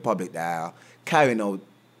Dominican Republic that are carrying out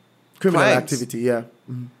criminal crimes. Activity, yeah.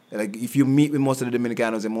 Mm-hmm. Like if you meet with most of the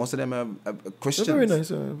Dominicanos, and most of them are Christians. They're very nice.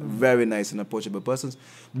 Very nice and approachable persons.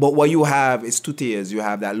 But what you have is two tiers. You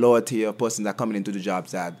have that lower tier of persons that are coming into the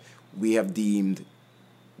jobs that we have deemed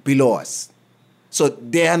below us. So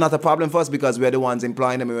they are not a problem for us because we're the ones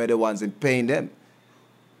employing them and we're the ones paying them.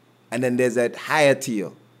 And then there's that higher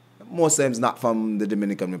tier. Most times not from the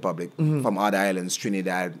Dominican Republic, from other islands,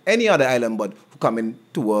 Trinidad, any other island, but who come in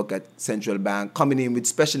to work at Central Bank, coming in with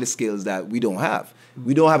specialist skills that we don't have.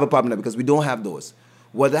 We don't have a problem because we don't have those.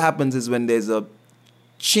 What happens is when there's a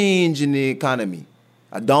change in the economy,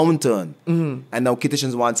 a downturn, and now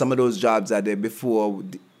Kittians want some of those jobs that they before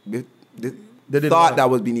they thought that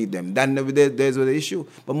was beneath them. Then there's the issue.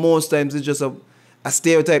 But most times it's just a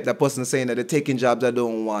stereotype that person is saying that they're taking jobs they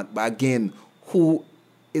don't want. But again,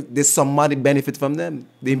 there's somebody benefit from them.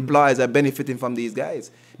 The employers are benefiting from these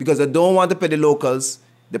guys because they don't want to pay the locals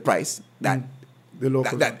the price that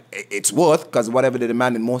it's worth, because whatever they're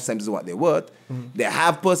demanding most times is what they're worth. They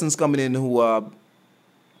have persons coming in who are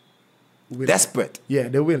desperate. Yeah,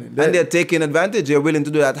 they're willing. And they're taking advantage. They're willing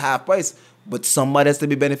to do that half price. But somebody has to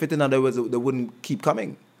be benefiting, otherwise they wouldn't keep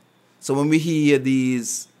coming. So when we hear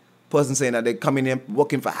these persons saying that they're coming in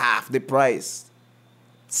working for half the price,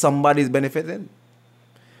 somebody's benefiting.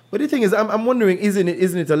 But the thing is, I'm wondering, isn't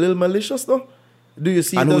it a little malicious though? Do you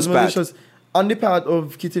see it as malicious? On the part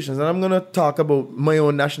of Kittitians, and I'm going to talk about my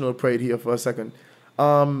own national pride here for a second.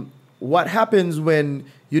 What happens when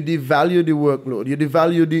you devalue the workload, you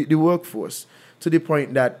devalue the workforce to the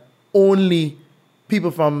point that only people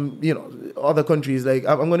from, other countries, like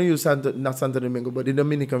I'm going to use not Santo Domingo, but the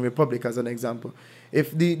Dominican Republic as an example.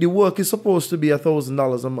 If the work is supposed to be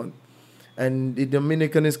 $1,000 a month, and the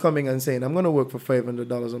Dominican is coming and saying, I'm going to work for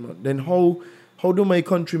 $500 a month, then how do my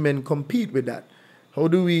countrymen compete with that? How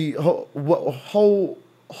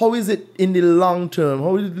is it in the long term?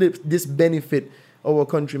 How will this benefit our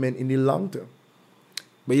countrymen in the long term?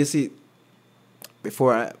 But you see,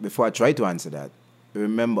 before I try to answer that,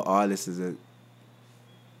 remember all this is a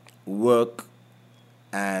work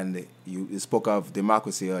And you spoke of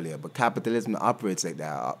democracy earlier, but capitalism operates like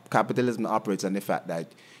that. Capitalism operates on the fact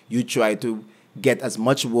that you try to get as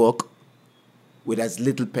much work with as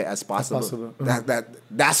little pay as possible.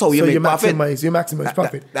 That's how you make profit. You maximize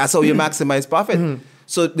profit. That's how you maximize profit.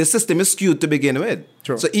 So the system is skewed to begin with.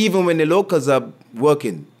 True. So even when the locals are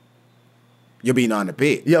working, you're being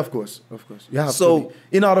underpaid. Yeah, of course. You have to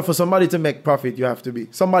be. In order for somebody to make profit,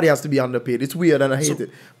 somebody has to be underpaid. It's weird and I hate it,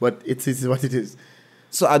 but it's what it is.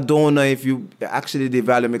 So I don't know if you actually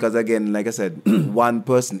devalue, because again, like I said, one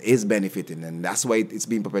person is benefiting, and that's why it's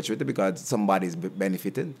being perpetuated, because somebody is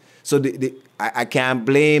benefiting. So I can't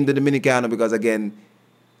blame the Dominicano, because again,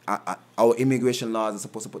 our immigration laws are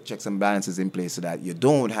supposed to put checks and balances in place so that you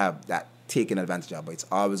don't have that taken advantage of, but it's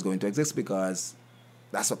always going to exist because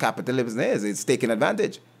that's what capitalism is. It's taking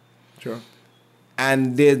advantage. Sure.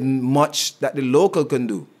 And there's much that the local can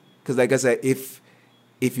do. Because like I said, if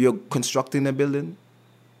you're constructing a building,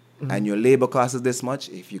 and your labor cost is this much,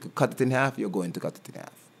 if you could cut it in half, you're going to cut it in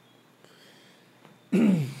half.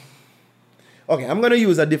 Okay, I'm going to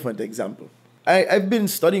use a different example. I've been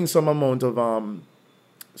studying some amount of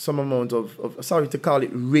sorry to call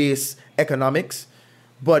it race economics,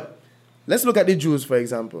 but let's look at the Jews, for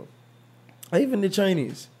example, or even the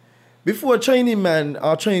Chinese. Before a Chinese man,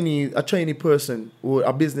 a Chinese person or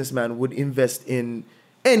a businessman would invest in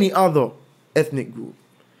any other ethnic group,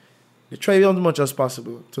 they try as much as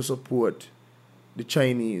possible to support the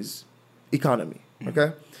Chinese economy.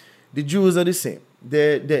 Okay, the Jews are the same.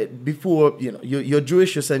 They before you're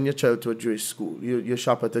Jewish, you send your child to a Jewish school. You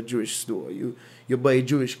shop at a Jewish store. You buy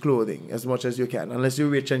Jewish clothing as much as you can, unless you're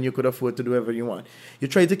rich and you could afford to do whatever you want. You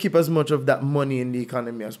try to keep as much of that money in the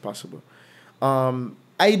economy as possible.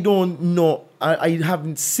 I don't know. I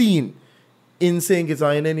haven't seen in St. Kitts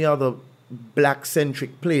or in any other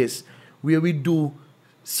black-centric place where we do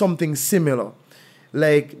something similar.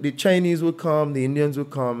 Like the Chinese will come, the Indians will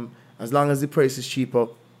come, as long as the price is cheaper,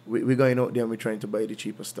 we're going out there and we're trying to buy the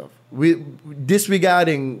cheaper stuff. We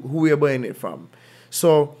disregarding who we're buying it from.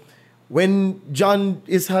 So when John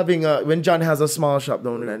has a small shop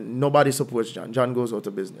down there, nobody supports John. John goes out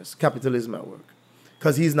of business. Capitalism at work.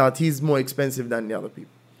 Because he's more expensive than the other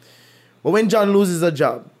people. But when John loses a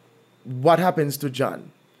job, what happens to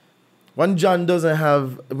John? When John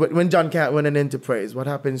can't run an enterprise, what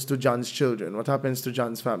happens to John's children? What happens to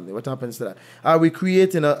John's family? What happens to that? Are we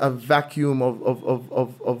creating a vacuum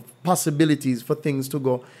of possibilities for things to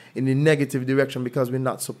go in the negative direction because we're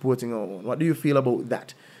not supporting our own? What do you feel about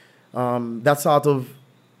that? That sort of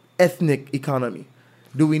ethnic economy.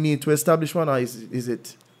 Do we need to establish one, or is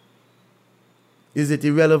it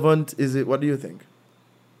irrelevant? What do you think?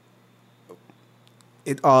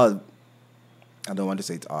 I don't want to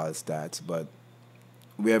say it's all stats, but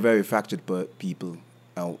we are very fractured people,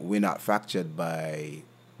 and we're not fractured by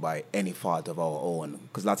any fault of our own.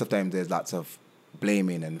 Because lots of times there's lots of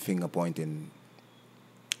blaming and finger pointing,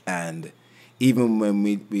 and even when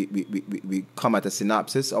we come at a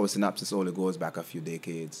synopsis, our synopsis only goes back a few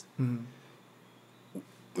decades. Mm-hmm.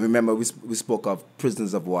 Remember, we spoke of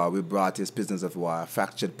prisoners of war. We brought as prisoners of war,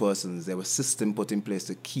 fractured persons. There was a system put in place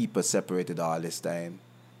to keep us separated all this time.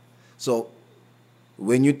 So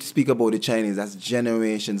when you speak about the Chinese, that's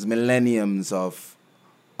generations, millenniums of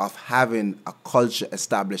having a culture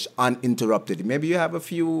established uninterrupted. Maybe you have a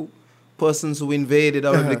few persons who invaded,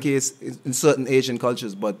 or the case in certain Asian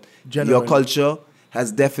cultures, but your culture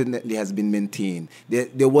has been maintained.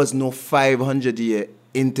 There was no 500-year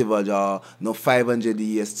interval or no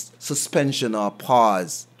 500-year suspension or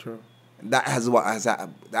pause. True. That is what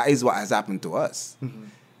has happened to us. Mm-hmm.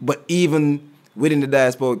 But even within the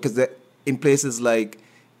diaspora, because in places like,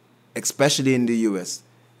 especially in the US,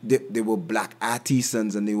 they were black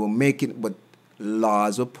artisans and they were making, but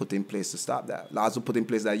laws were put in place to stop that. Laws were put in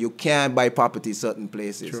place that you can't buy property certain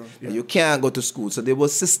places, True, yeah. that you can't go to school. So there were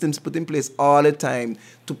systems put in place all the time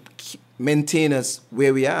to maintain us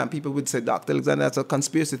where we are. And people would say, Dr. Alexander, that's a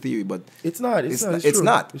conspiracy theory, but it's not. It's true.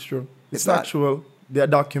 It's true. It's not. actual. There are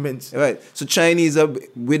documents. Right. So Chinese are,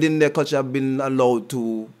 within their culture, have been allowed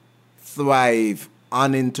to thrive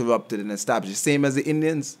uninterrupted and established. Same as the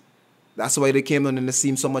Indians. That's why they came on and they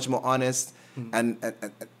seem so much more honest. Mm-hmm. And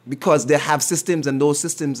because they have systems, and those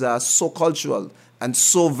systems are so cultural and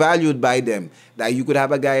so valued by them that you could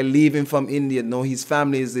have a guy leaving from India, know his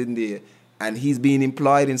family is in there, and he's being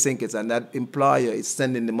employed in St. Kitts, and that employer is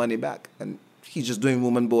sending the money back, and he's just doing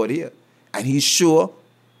room and board here. And he's sure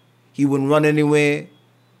he wouldn't run anywhere.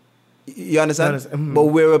 You understand? Mm-hmm. But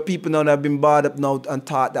we're a people now that have been brought up now and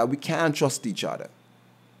taught that we can't trust each other.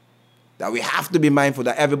 That we have to be mindful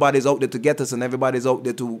that everybody's out there to get us and everybody's out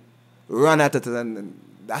there to run at it, and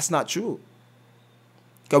that's not true.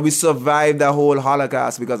 Because we survived the whole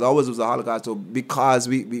Holocaust because ours was a Holocaust, so because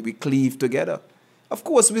we cleave together. Of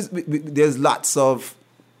course, there's lots of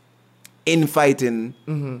infighting,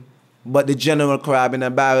 but the general crab in a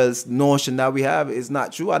barrels notion that we have is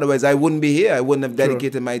not true. Otherwise, I wouldn't be here. I wouldn't have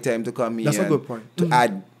dedicated my time to come here. That's a good point. To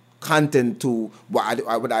add content to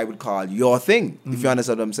what I would call your thing, if you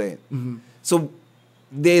understand what I'm saying. So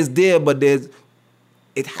there's there, but it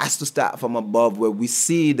has to start from above, where we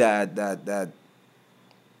see that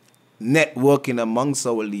networking amongst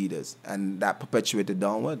our leaders, and that perpetuated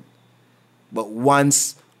downward. But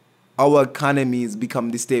once our economies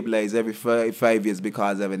become destabilized every 5 years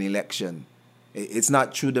because of an election, it's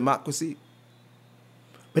not true democracy.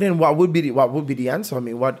 But then what would be the answer?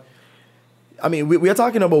 We're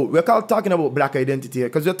talking about black identity here,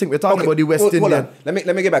 because we're talking about the West Indian. Hold on.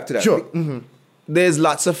 Let me get back to that. Sure. There's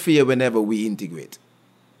lots of fear whenever we integrate.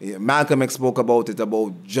 Malcolm X spoke about it,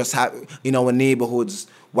 about just in our neighborhoods,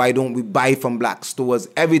 why don't we buy from black stores?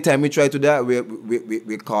 Every time we try to do that,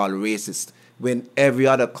 we call racist, when every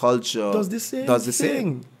other culture does the same.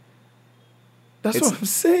 That's what I'm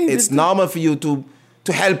saying. It's normal for you to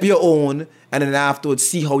help your own, and then afterwards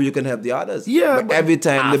see how you can help the others. Yeah, but every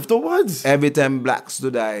time every time blacks do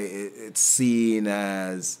that, it's seen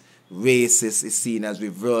as racist. It's seen as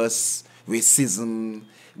reverse racism.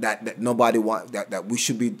 That nobody want. That we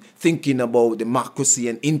should be thinking about democracy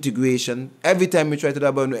and integration. Every time we try to do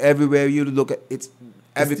that, everywhere you look at it,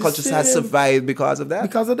 every culture has survived because of that.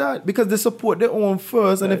 Because they support their own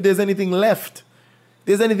first, and if there's anything left.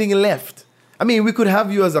 I mean, we could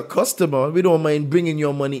have you as a customer. We don't mind bringing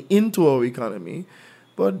your money into our economy,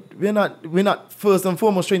 but we're not first and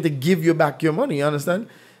foremost trying to give you back your money. You understand?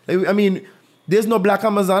 I mean, there's no Black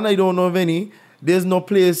Amazon. I don't know of any. There's no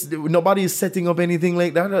place. Nobody is setting up anything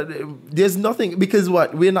like that. There's nothing, because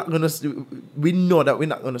what we know that we're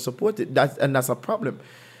not gonna support it. That's a problem.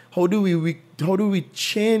 How do we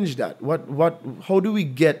change that? How do we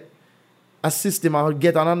get a system or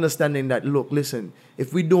get an understanding that, look, listen,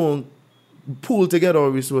 if we don't pool together our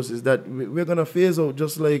resources, that we're gonna phase out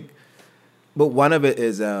just like. But one of it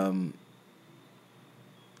is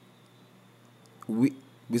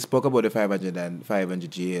we spoke about the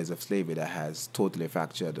 500 years of slavery that has totally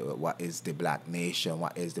fractured what is the black nation,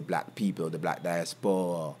 what is the black people, the black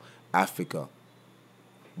diaspora, Africa.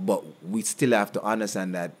 But we still have to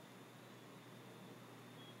understand that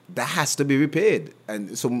has to be repaired.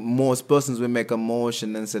 And so most persons will make a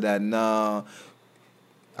motion and say that, no.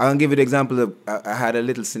 I'll give you the example of, I had a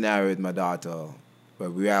little scenario with my daughter where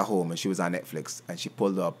we were at home and she was on Netflix and she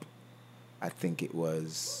pulled up, I think it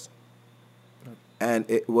was... And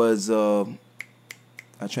it was, I'm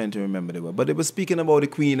trying to remember the word, but it was speaking about the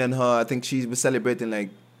Queen and her. I think she was celebrating, I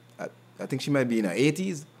think she might be in her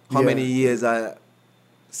 80s. How many years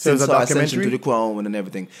since her ascension to the crown and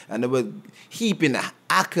everything. And they were heaping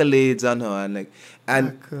accolades on her.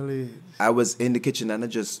 Accolades. I was in the kitchen and I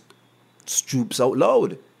just stoops out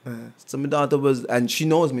loud. So my daughter was, and she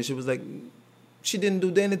knows me, she was like, she didn't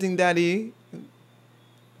do anything, Daddy.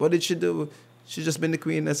 What did she do? She's just been the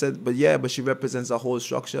queen. I said, but she represents a whole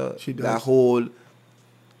structure. She does. That whole...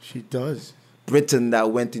 She does. Britain that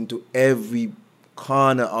went into every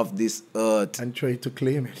corner of this earth. And tried to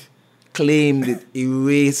claim it. Claimed it,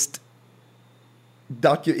 erased.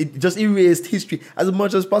 It just erased history as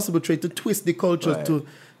much as possible, tried to twist the culture to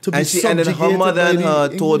be subjugated. And then her mother and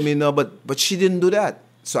her told me, no, but she didn't do that.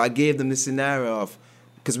 So I gave them the scenario of,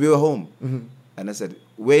 because we were home. And I said,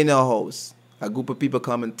 we're in our house. A group of people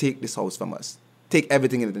come and take this house from us. Take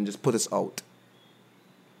everything in it and just put us out.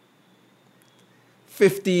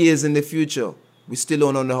 50 years in the future, we still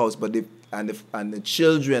don't own the house, but the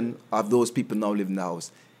children of those people now live in the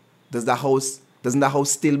house. Doesn't that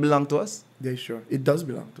house still belong to us? Yeah, sure. It does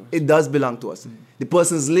belong to us. It does belong to us. The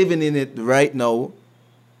person's living in it right now.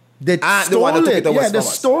 They stole it. They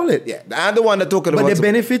stole it. Yeah, I'm the one that took it. But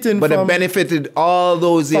they benefited all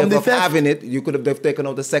those years of having it. You could have taken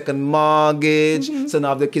out the second mortgage, send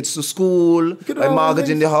off the kids to school, by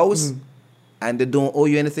mortgaging the house, and they don't owe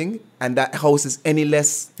you anything, and that house is any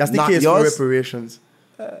less that's the not case yours. For reparations.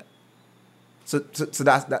 So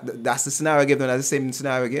that's the scenario I gave them. That's the same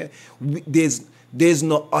scenario again. There's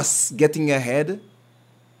no us getting ahead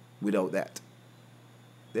without that.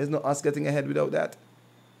 There's no us getting ahead without that.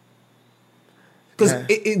 Because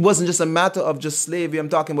it wasn't just a matter of just slavery. I'm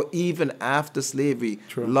talking about even after slavery,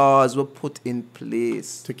 laws were put in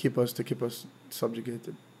place to keep us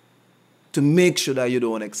subjugated, to make sure that you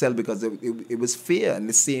don't excel, because it was fear, and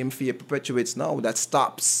the same fear perpetuates now that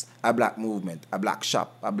stops a black movement, a black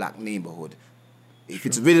shop, a black neighborhood. If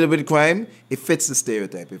it's really with crime, it fits the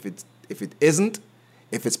stereotype. If it isn't,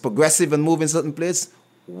 if it's progressive and moving certain place,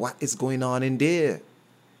 what is going on in there?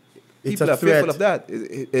 It's People a are fearful threat. of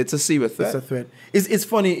that. It's a serious threat. It's a threat. It's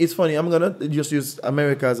funny. It's funny. I'm gonna just use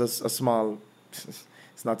America as a small.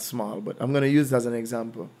 It's not small, but I'm gonna use it as an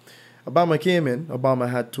example. Obama came in. Obama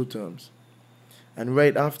had 2 terms, and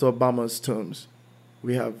right after Obama's terms,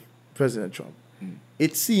 we have President Trump.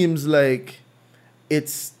 It seems like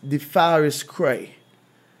it's the farthest cry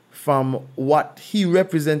from what he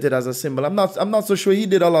represented as a symbol. I'm not so sure he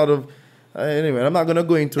did a lot of. Anyway, I'm not gonna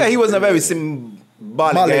go into. Yeah, he wasn't a very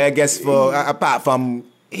symbolic guy, I guess, for apart from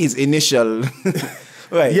his initial.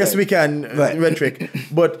 Right. Yes, we can rhetoric,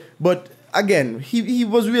 but again, he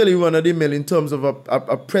was really one of the mill in terms of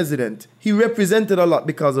a president. He represented a lot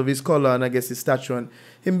because of his color and I guess his stature and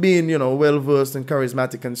him being well versed and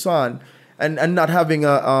charismatic and so on, and not having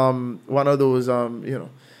a one of those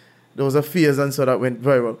those affairs and so that went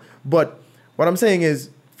very well. But what I'm saying is,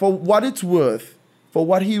 for what it's worth, for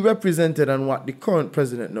what he represented and what the current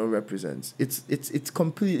president now represents, it's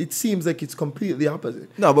complete. It seems like it's completely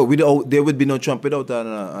opposite. No, but there would be no Trump without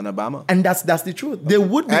an Obama. And that's the truth. There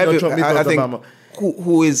would be no Trump without I think Obama.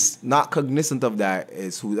 Who is not cognizant of that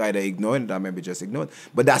is who's either ignoring it or maybe just ignoring it.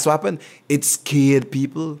 But that's what happened. It scared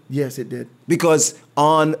people. Yes, it did. Because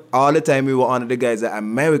on all the time we were on the guys that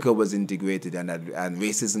America was integrated and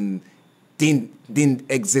racism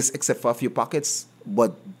didn't exist except for a few pockets.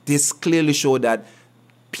 But this clearly showed that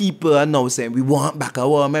people are now saying we want back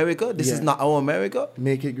our America. This is not our America.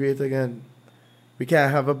 Make it great again. We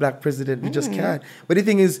can't have a black president. We just can't. But the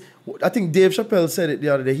thing is, I think Dave Chappelle said it the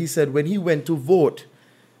other day. He said when he went to vote,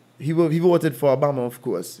 he voted for Obama, of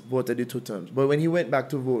course, voted the 2 terms. But when he went back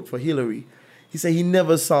to vote for Hillary, he said he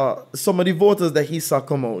never saw some of the voters that he saw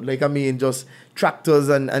come out. Like, I mean, just tractors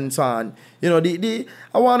and so on. I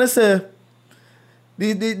want to say,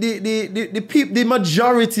 the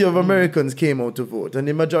majority of Americans came out to vote. And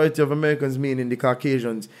the majority of Americans, meaning the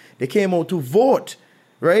Caucasians, they came out to vote.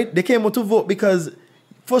 Right? They came out to vote because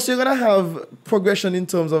first you're going to have progression in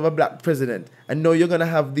terms of a black president. And now you're going to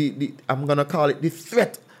have the I'm going to call it the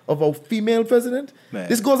threat of a female president. Man.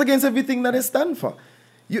 This goes against everything that they stand for.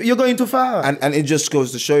 You're going too far. And it just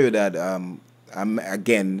goes to show you that,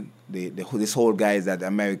 again, this whole guy is that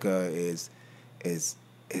America is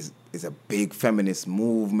a big feminist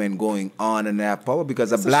movement going on and they have power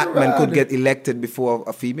because a black man could get elected before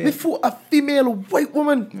a female. Before a female white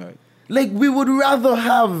woman. Right. Like, we would rather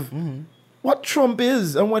have what Trump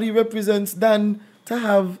is and what he represents than to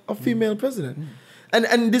have a female president.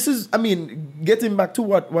 And this is, I mean, getting back to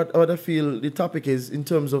what I feel the topic is in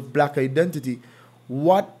terms of black identity,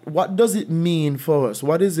 what does it mean for us?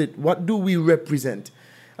 What is it? What do we represent?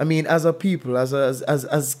 I mean, as a people, as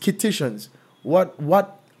Kittians, what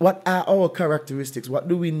are our characteristics? What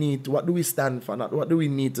do we need? What do we stand for? Not what do we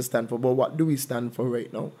need to stand for, but what do we stand for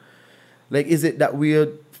right now? Like, is it that we're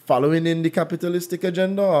following in the capitalistic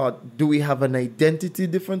agenda, or do we have an identity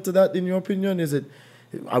different to that, in your opinion?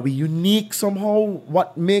 Are we unique somehow?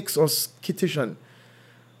 What makes us Kittitian?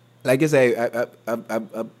 Like I say,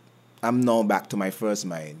 I'm now back to my first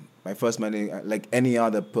mind. My first mind, like any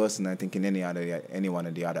other person, I think in any one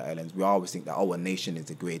of the other islands, we always think that our nation is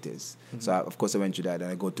the greatest. So, of course, I went through that, and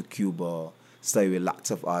I go to Cuba, study with lots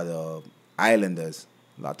of other islanders,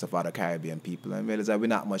 lots of other Caribbean people, and realized that we're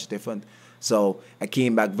not much different. So I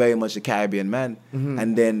came back very much a Caribbean man,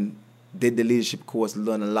 and then did the leadership course,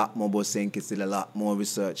 learned a lot more about St. Kitts, did a lot more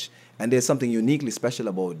research. And there's something uniquely special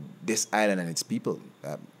about this island and its people.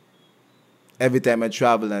 Every time I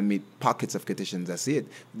travel and meet pockets of Kittitians, I see it.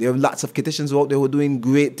 There are lots of Kittitians out there who are doing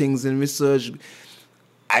great things in research.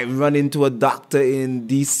 I run into a doctor in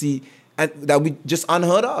D.C. and that we just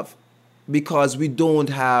unheard of because we don't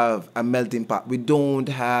have a melting pot. We don't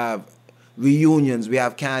have reunions. We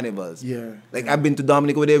have carnivals. Yeah. Like I've been to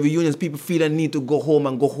Dominica where there are reunions. People feel a need to go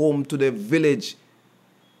home to their village.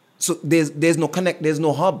 So there's no connect, there's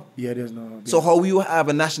no hub. Yeah, there's no hub. So how you have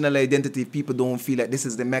a national identity if people don't feel like this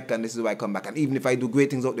is the Mecca and this is why I come back. And even if I do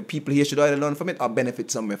great things out, the people here should either learn from it or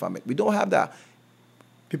benefit somewhere from it. We don't have that.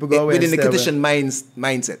 People go away within and the stay Kittitian away.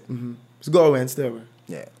 mindset. Mm-hmm. Just go away and stay away.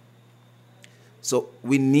 Yeah. So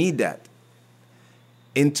we need that.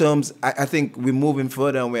 In terms, I think we're moving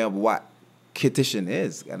further away of what Kittitian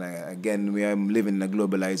is. And again, we are living in a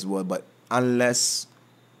globalized world, but unless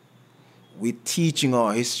we're teaching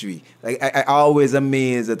our history, like I always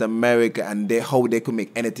amazed at America and how they could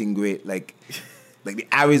make anything great. Like the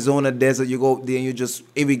Arizona desert, you go there and you just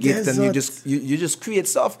irrigate and you just create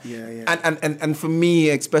stuff. Yeah. And for me,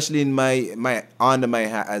 especially in my under my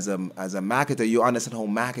hat as a marketer, you understand how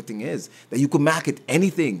marketing is. That you could market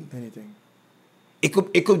anything.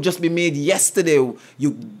 It could just be made yesterday.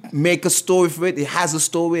 You make a story for it. It has a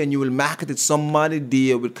story, and you will market it. Somebody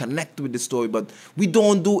there will connect with the story. But we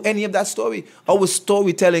don't do any of that story. Our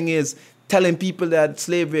storytelling is telling people that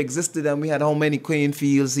slavery existed and we had how many cane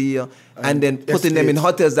fields here, and then putting them in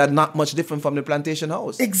hotels that are not much different from the plantation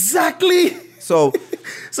house. Exactly. So,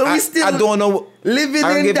 we still I don't know. Living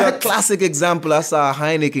I'll in give you a that. classic example. I saw a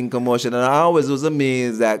Heineken commercial, and I always was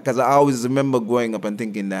amazed that, because I always remember growing up and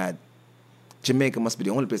thinking that Jamaica must be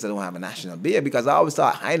the only place that don't have a national beer, because I always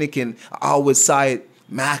saw Heineken, I always saw it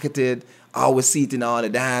marketed, I always see it in all the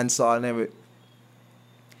dance hall and everything.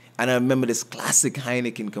 And I remember this classic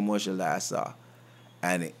Heineken commercial that I saw,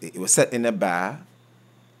 and it was set in a bar,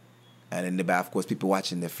 and in the bar, of course, people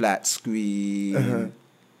watching the flat screen and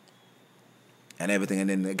everything, and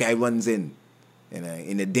then the guy runs in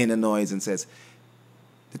the dinner noise and says,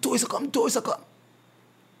 "The toys are come, toys are come."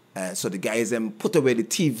 And so the guys put away the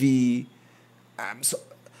TV.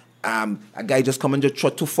 A guy just come and just throw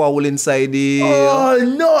 2 foul inside there. Oh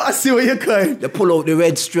no, I see where you're going. They pull out the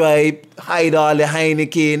red stripe, hide all the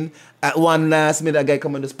Heineken. At one last minute, a guy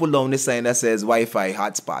come and just pull down the sign that says Wi-Fi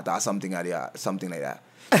hotspot or something like that.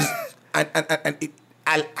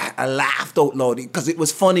 I laughed out loud because it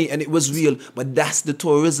was funny and it was real. But that's the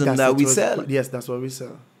tourism that we sell. Yes, that's what we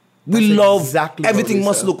sell. We That's love exactly everything what we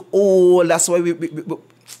must sell. look old. That's why we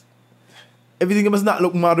Everything must not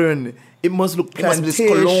look modern. It must look It must be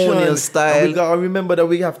plantation. this colonial style. And we gotta remember that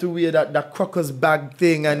we have to wear that crocker's bag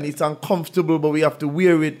thing, and it's uncomfortable, but we have to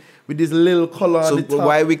wear it with this little color So on the top.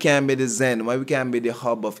 why we can't be the Zen? Why we can't be the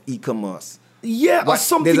hub of e-commerce? Yeah, or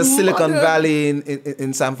something There's a Silicon modern. Valley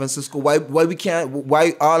in San Francisco. Why we can't?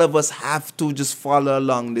 Why all of us have to just follow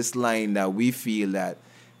along this line that we feel that,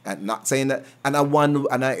 and not saying that. And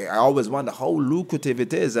I always wonder how lucrative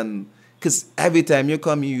it is, and because every time you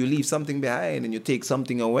come here, you leave something behind and you take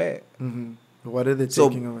something away. Mm-hmm. What are they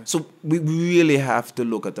taking away? So we really have to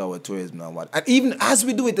look at our tourism and what. And even as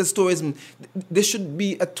we do it as tourism, there should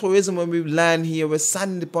be a tourism when we land here where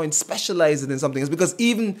Sandy Point specializes in something. It's because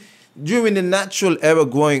even during the natural era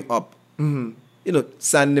growing up,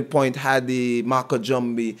 Sandy Point had the Marco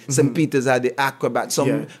Jumbi, St. Peter's had the Acrobat, some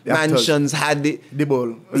the mansions had the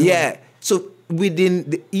bowl. Yeah. So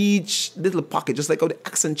within each little pocket, just like how the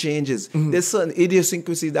accent changes, there's certain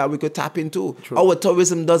idiosyncrasies that we could tap into. True. Our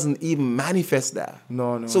tourism doesn't even manifest that.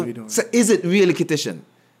 No, so, we don't. So is it really Kittitian?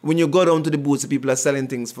 When you go down to the booths, people are selling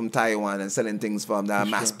things from Taiwan and selling things from that are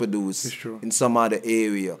mass-produced in some other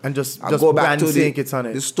area. And just go back to saying it's on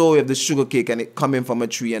it. the story of the sugar cake and it coming from a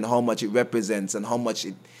tree and how much it represents and how much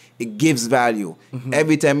it gives value.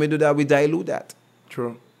 Every time we do that, we dilute that.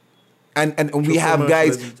 True. And we have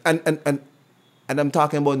guys, and I'm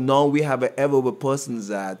talking about now we have an era where persons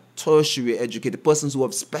are tertiary educated, persons who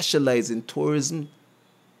have specialized in tourism,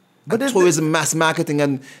 tourism mass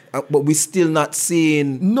marketing, but we're still not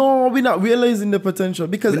seeing. No, we're not realizing the potential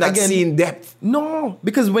because We're not again, seeing depth. No,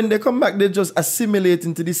 because when they come back, they just assimilate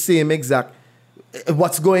into the same exact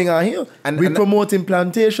what's going on here. We're promoting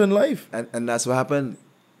plantation life, and that's what happened.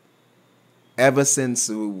 Ever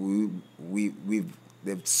since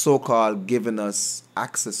they've so-called given us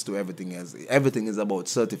access to everything, as everything is about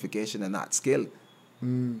certification and not skill.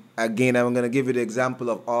 Again, I'm going to give you the example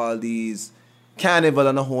of all these carnival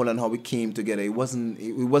on a whole and how it came together. It wasn't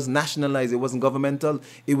nationalized, it wasn't governmental.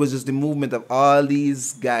 It was just the movement of all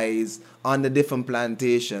these guys on the different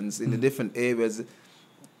plantations in the different areas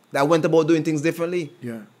that went about doing things differently.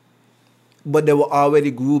 Yeah. But they were already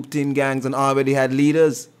grouped in gangs and already had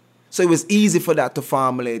leaders. So it was easy for that to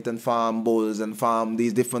formulate and farm bulls and farm the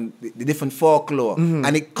different folklore.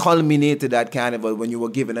 And it culminated at Carnival when you were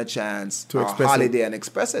given a chance to express holiday and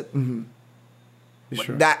express it.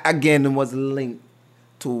 Sure. That again was linked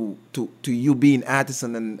to you being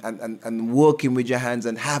artisan and working with your hands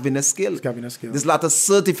and having a skill. There's a lot of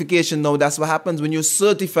certification now. That's what happens when you're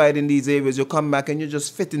certified in these areas. You come back and you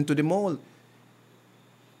just fit into the mold.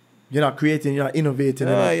 You're not creating, you're not innovating.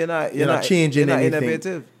 You're not changing you're not anything.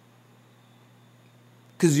 Innovative.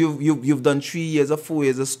 Because you've done 3 years or 4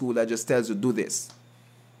 years of school that just tells you do this,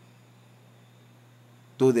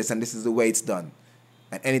 and this is the way it's done.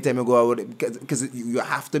 And anytime you go out, because you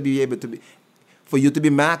have to be able to be, for you to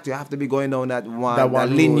be marked, you have to be going down that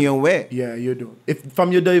linear way. Yeah, you do. If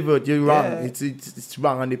from you divert, you're wrong. Yeah. It's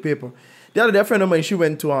wrong on the paper. The other day, a friend of mine, she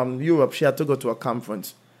went to Europe. She had to go to a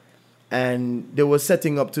conference, and they were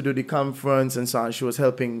setting up to do the conference and so on. She was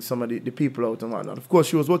helping some of the people out and whatnot. Of course,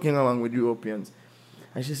 she was working along with Europeans.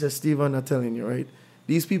 And she said, Stephen, I'm telling you, right?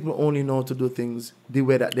 these people only know to do things the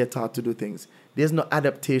way that they're taught to do things. There's no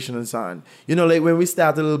adaptation and so on. You know, like when we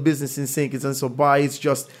start a little business in St. Kitts and so it's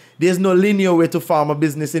just, there's no linear way to farm a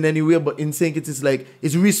business in any way, but in St. Kitts it's like,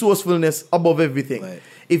 it's resourcefulness above everything. Right.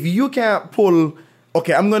 If you can't pull,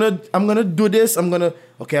 okay, I'm gonna do this, I'm gonna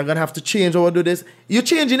have to change or do this. You're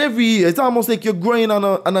changing every year. It's almost like you're growing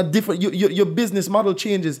on a different, your business model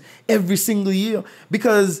changes every single year,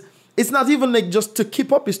 because it's not even like just to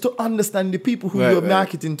keep up, it's to understand the people who you're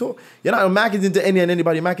marketing to. You're not marketing to any and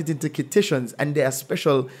anybody, you're marketing to Kittitians, and they are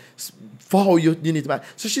special for how you need to market.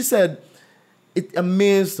 So she said it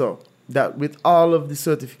amazed her that with all of the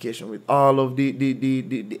certification, with all of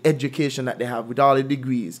the education that they have, with all the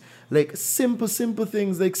degrees, like simple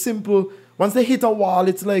things, like simple, once they hit a wall,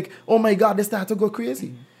 it's like, oh my God, they start to go crazy.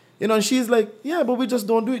 Mm-hmm. You know, and she's like, yeah, but we just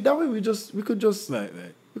don't do it that way. We could just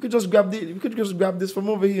grab this from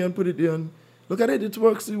over here and put it there, and look at it. It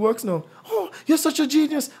works now. Oh, you're such a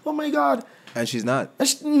genius. Oh my God. And she's not.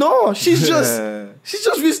 She's just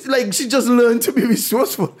learned to be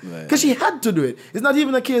resourceful because she had to do it. It's not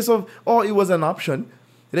even a case of, it was an option.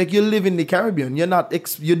 Like, you live in the Caribbean, you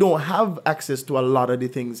don't have access to a lot of the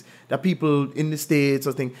things that people in the States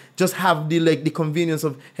or things just have the convenience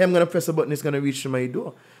of, hey, I'm gonna press a button, it's gonna reach to my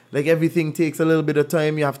door. Like, everything takes a little bit of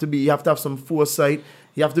time. You have to have some foresight.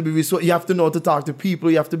 You have to be you have to know how to talk to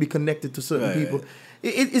people. You have to be connected to certain people.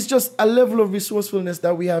 It's just a level of resourcefulness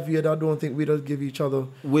that we have here that I don't think we don't give each other.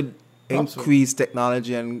 With increased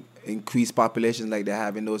technology and increased population like they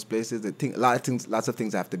have in those places, lots of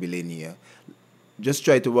things have to be linear. Just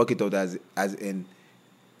try to work it out as in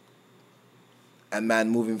a man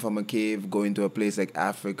moving from a cave, going to a place like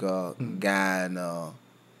Africa, Ghana,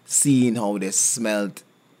 seeing how they smelt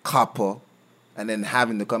copper, and then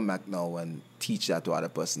having to come back now and teach that to other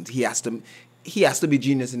persons. He has to be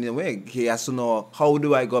genius in a way. He has to know, how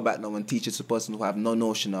do I go back now and teach it to a person who have no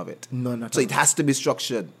notion of it? So it has to be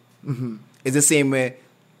structured. Mm-hmm. It's the same way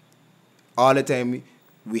all the time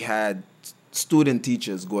we had student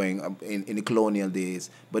teachers going in the colonial days,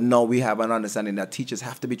 but now we have an understanding that teachers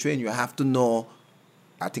have to be trained. You have to know,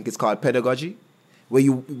 I think it's called pedagogy, where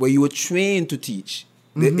you were trained to teach.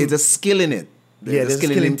 Mm-hmm. There's a skill in it. There's a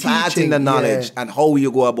skill in imparting the knowledge and how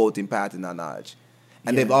you go about imparting that knowledge.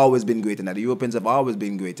 And they've always been great in that. The Europeans have always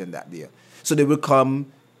been great in that there. So they will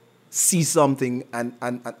come, see something, and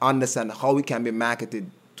understand how it can be marketed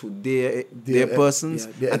to their persons,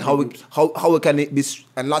 and how it can be.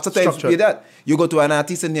 And lots of times you do that. You go to an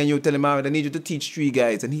artist and you tell him, I need you to teach 3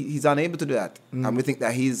 guys, and he's unable to do that. And we think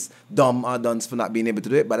that he's dumb or dunce for not being able to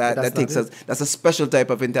do it. But that's a special type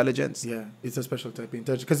of intelligence. Yeah, it's a special type of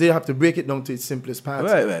intelligence because you have to break it down to its simplest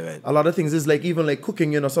parts. Right. A lot of things is like, even like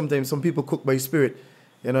cooking. You know, sometimes some people cook by spirit.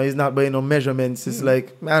 You know, it's not by measurements. It's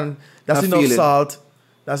like, man, that's enough salt,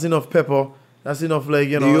 that's enough pepper. That's enough, like,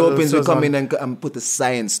 you know. The Europeans will come in and put the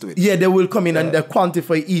science to it. Yeah, they will come in and they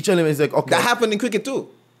quantify each element. It's like, okay. That happened in cricket too.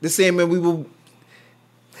 The same way we were.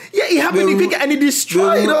 Yeah, it happened in cricket and it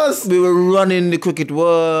destroyed us. We were running the cricket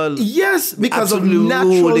world. Yes, because of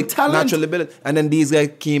natural talent. Natural ability. And then these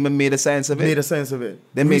guys came and made a science of it.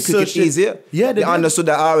 They made cricket easier. Yeah, they understood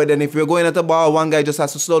that already. And if you're going at the ball, one guy just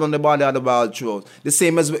has to slow down the ball, the other ball throws. The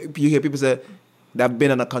same as you hear people say, they've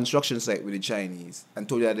been on a construction site with the Chinese and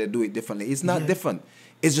told you that they do it differently. It's not different.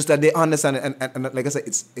 It's just that they understand it. And like I said,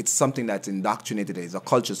 it's something that's indoctrinated. It's a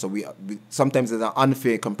culture. So we sometimes there's an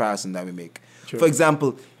unfair comparison that we make. True. For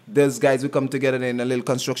example, there's guys who come together in a little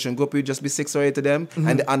construction group. We just be 6 or 8 of them,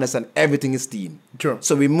 and they understand everything is team. True.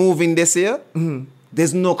 So we move in this year.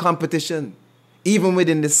 There's no competition. Even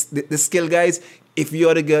within the skill guys, if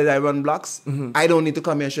you're the girl that run blocks, I don't need to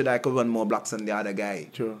come here and show that I could run more blocks than the other guy.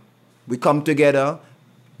 True. We come together,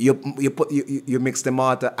 you mix the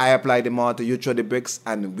mortar, I apply the mortar, you throw the bricks,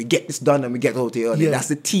 and we get this done and we get out here early. That's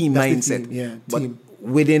the team mindset. But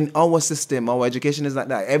within our system, our education is like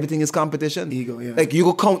that. Everything is competition. Ego, yeah. Like, you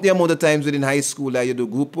go count the amount of times within high school that you do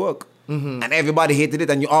group work. And everybody hated it,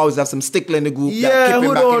 and you always have some stickler in the group that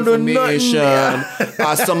keep back information,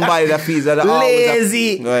 or somebody that feels that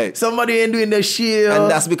lazy, right? Somebody ain't doing the shit.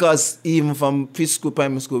 And that's because even from preschool,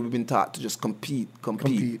 primary school, we've been taught to just compete,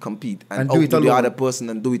 and outdo the other person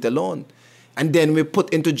and do it alone. And then we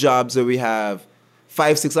put into jobs where we have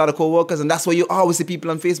 5, 6 other co-workers, and that's why you always see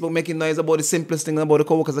people on Facebook making noise about the simplest thing about the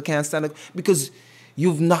co-workers that can't stand it, because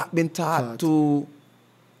you've not been taught to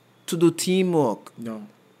do teamwork. No.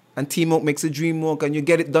 And teamwork makes a dream work, and you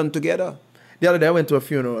get it done together. The other day I went to a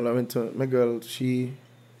funeral. I went to my girl.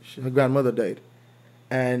 Her grandmother died,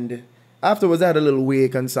 and afterwards I had a little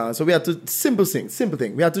wake and so on. So we had to simple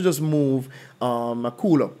thing. We had to just move a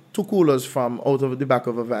cooler, 2 coolers from out of the back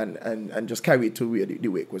of a van and just carry it to where the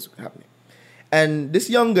wake was happening. And this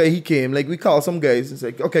young guy, he came, like we call some guys, it's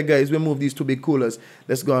like, okay guys, we move these 2 big coolers.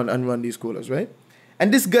 Let's go on and run these coolers, right?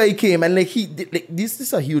 And this guy came and like this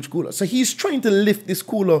is a huge cooler. So he's trying to lift this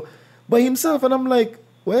cooler by himself. And I'm like,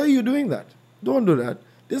 why are you doing that? Don't do that.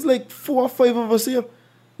 There's like 4 or 5 of us here.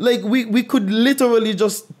 Like we could literally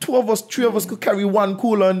just 2 of us, 3 of us could carry 1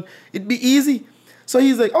 cooler and it'd be easy. So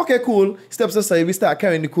he's like, okay, cool. Steps aside, we start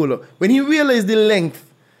carrying the cooler. When he realized the length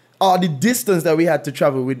or the distance that we had to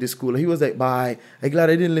travel with this cooler, he was like, bye. I'm glad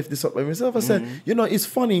I didn't lift this up by myself. I said, you know, it's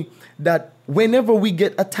funny that whenever we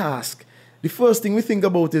get a task, the first thing we think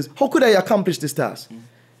about is, how could I accomplish this task?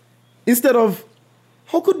 Instead of,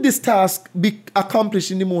 how could this task be accomplished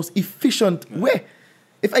in the most efficient way?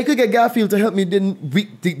 If I could get Garfield to help me, then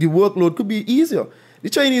the workload could be easier. The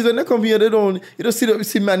Chinese, when they come here, you don't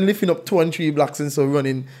see man lifting up 2 and 3 blocks and so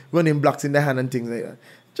running blocks in their hand and things like that.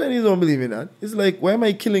 Chinese don't believe in that. It's like, why am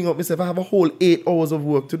I killing up myself? I have a whole 8 hours of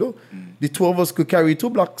work to do. The 2 of us could carry 2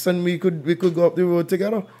 blocks and we could go up the road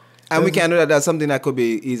together. And we can do that. That's something that could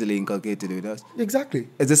be easily inculcated with us. Exactly.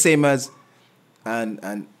 It's the same as,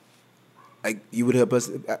 and like you would hear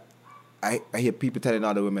person. I hear people telling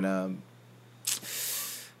other women,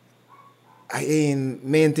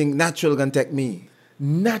 main thing, natural gonna take me.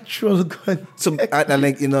 Natural gonna so and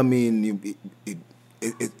like, you know what I mean,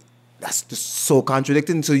 it that's just so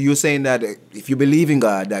contradicting. So you're saying that if you believe in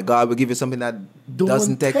God, that God will give you something that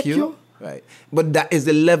doesn't take you? Right. But that is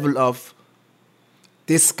the level of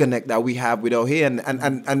disconnect that we have with our here,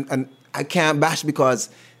 and I can't bash, because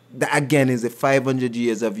that again is the 500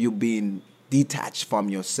 years of you being detached from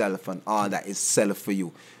yourself and all that is self for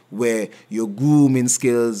you, where your grooming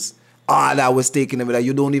skills, all that was taken away, that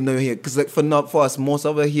you don't even know you're here. Because like for us, most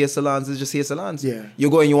of our hair salons is just hair salons. Yeah. You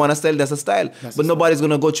go and you want a style, that's a style. But nobody's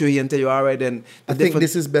going to go through here and tell you, all right, then. I think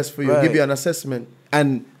this is best for you. Right. Give you an assessment.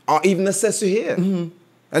 Or even assess you here.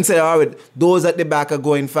 And say, all right, those at the back are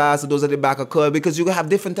going fast, those at the back are curvy, because you have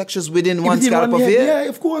different textures within one scalp of hair. Yeah,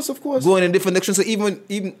 of course. Going in different directions. So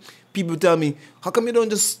even people tell me, how come you don't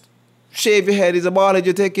just shave your head? Is a ball that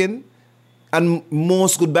you're taking? And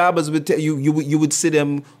most good barbers would tell you, you would see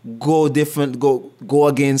them go different, go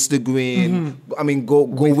against the grain. I mean, go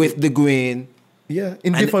with the grain. Yeah,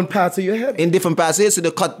 in different parts of your head. In different parts of your head, so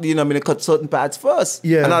they cut, they cut certain parts first.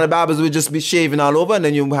 Yeah. And other barbers would just be shaving all over, and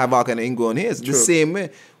then you have all kind of ingrown hairs. The same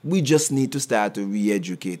way, we just need to start to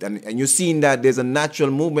re-educate. And you're seeing that there's a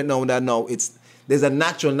natural movement now there's a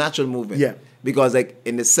natural movement. Yeah. Because like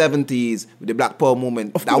in the 70s, with the Black Power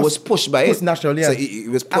movement, that was pushed by it. Natural, yeah. So it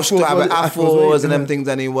was pushed to have afros and them things,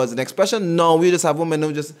 and it was an expression. No, we just have women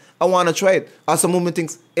who just, I want to try it. Or some women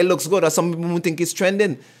thinks it looks good, or some women think it's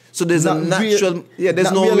trending. So there's a natural,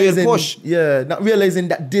 there's no real push. Yeah, not realizing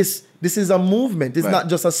that this is a movement. It's not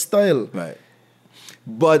just a style. Right.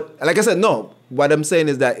 But like I said, no. What I'm saying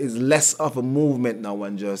is that it's less of a movement now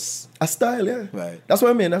and just a style. Yeah. Right. That's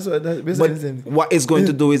what I mean. What it's going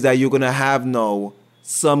to do is that you're gonna have now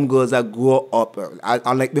some girls that grow up,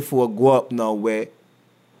 unlike before, grow up now where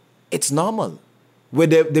it's normal. Where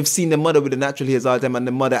they've seen the mother with the natural hairs all the time, and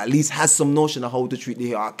the mother at least has some notion of how to treat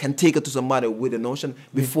the hair, or can take it to some mother with a notion.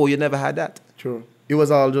 Before, you never had that. True. It was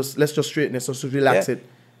all just, let's just straighten it, so to relax it.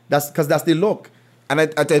 That's because that's the look. And I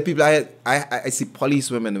tell people, I see police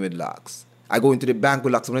women with locks. I go into the bank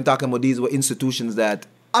with locks. When I'm talking about, these were institutions that...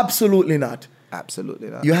 Absolutely not. Absolutely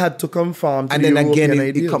not. You had to conform to and the then European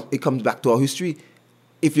again, it comes back to our history.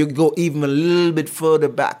 If you go even a little bit further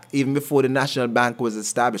back, even before the National Bank was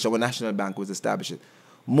established, or when National Bank was established,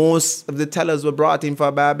 most of the tellers were brought in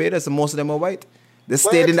for Barbados, and most of them were white. They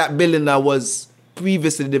stayed in that building that was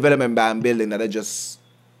previously the Development Bank building that they just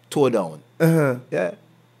tore down. Yeah.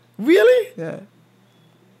 Really? Yeah.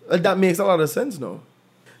 That makes a lot of sense now.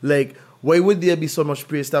 Like, why would there be so much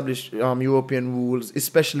pre-established European rules,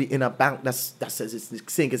 especially in a bank that says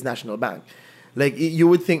it's saying it's National Bank? Like, you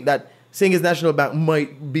would think that saying it's National Bank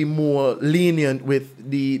might be more lenient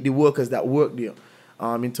with the workers that work there,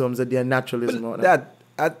 in terms of their naturalism. Or that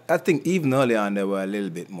I think even early on they were a little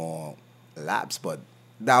bit more lax, but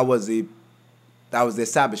that was the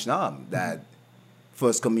established norm, that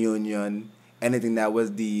First Communion, anything that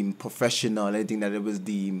was deemed professional, anything that it was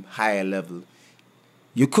deemed higher level,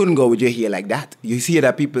 you couldn't go with your hair like that. You see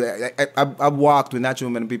that people, I've walked with natural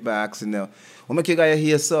women and people are asking now, what make you got your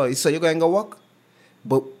hair so you're going to go walk?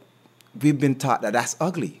 But we've been taught that that's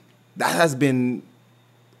ugly. That has been,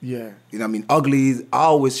 yeah. You know what I mean? Ugly is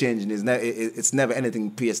always changing. It's never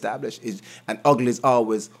anything pre-established. And ugly is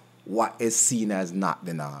always what is seen as not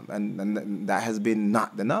the norm. And that has been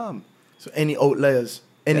not the norm. So any outliers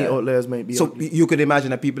might be so ugly. You could imagine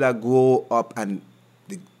that people that grow up and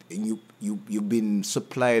you've been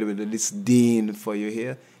supplied with a disdain for your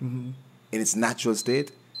hair. in its natural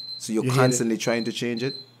state. So you're You hate constantly trying to change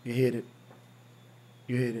it. You hate it.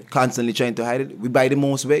 You hate it. Constantly trying to hide it. We buy the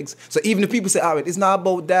most wigs. So even if people say, all right, it's not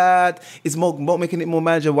about that. It's more about making it more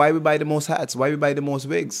manageable. Why we buy the most hats? Why we buy the most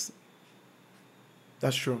wigs?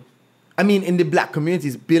 That's true. I mean, in the black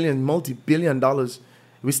communities, multi-billion dollars,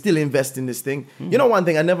 we still invest in this thing. You know, one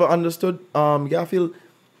thing I never understood, Garfield,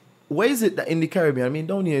 why is it that in the Caribbean, I mean,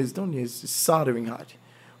 down here is soldering hot.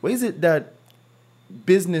 Why is it that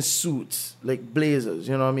business suits, like blazers,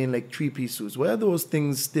 you know what I mean, like 3-piece suits, why are those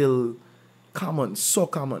things still common, so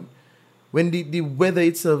common? When the weather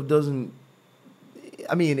itself doesn't,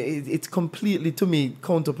 I mean, it's completely, to me,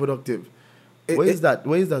 counterproductive. Why is that?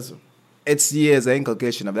 Why is that so? It's years of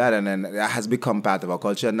inculcation of that, and then that has become part of our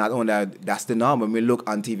culture. Not only that, that's the norm. When we look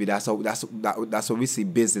on TV, that's how we see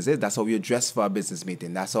business is. That's how we dress for a business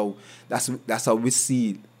meeting. That's how we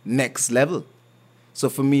see next level. So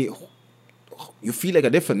for me, you feel like a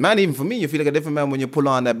different man. Even for me, you feel like a different man when you pull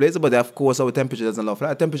on that blazer. But of course, our temperature doesn't allow for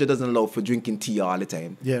that. Temperature doesn't allow for drinking tea all the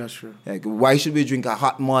time. Yeah, that's true. Like, why should we drink a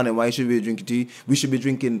hot morning? Why should we drink tea? We should be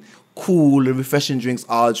drinking cool, refreshing drinks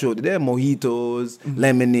all through the day. Mojitos,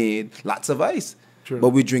 lemonade, lots of ice. True. But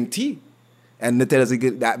we drink tea. And they tell us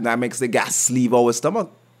that makes the gas leave our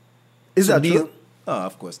stomach. Is that true? Oh,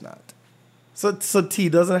 of course not. So tea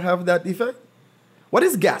doesn't have that effect? What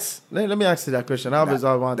is gas? Let me ask you that question. I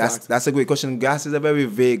want to ask. That's a great question. Gas is a very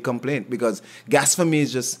vague complaint because gas for me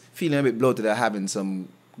is just feeling a bit bloated or having some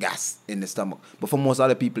gas in the stomach. But for most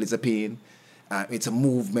other people, it's a pain. It's a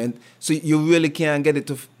movement. So you really can't get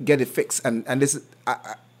it fixed. And this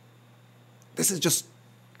is just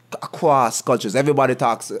across cultures. Everybody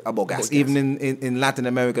talks about gas. Even in Latin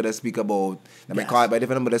America, they speak about, they may call it by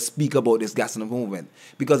different number, they speak about this gas in the movement.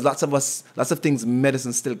 Because lots of things,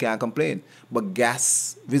 medicine still can't complain. But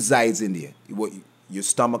gas resides in there. Your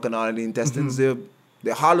stomach and all the intestines, they're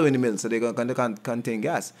hollow in the middle, so they can contain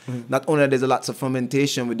gas. Not only there's lots of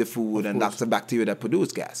fermentation with the food and lots of bacteria that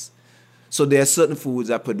produce gas. So there are certain foods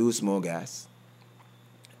that produce more gas.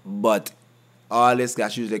 But all this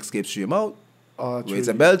gas usually escapes through your mouth. Where it's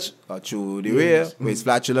a belch, or through the rear, where it's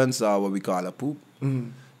flatulence, or what we call a poop.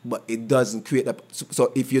 But it doesn't create a...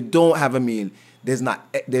 So if you don't have a meal, there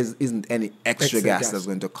isn't any extra gas that's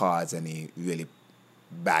going to cause any really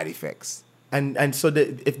bad effects. And so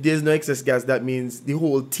if there's no excess gas, that means the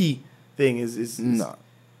whole tea thing is not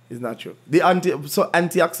true. So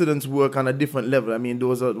antioxidants work on a different level. I mean,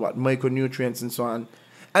 those are micronutrients and so on.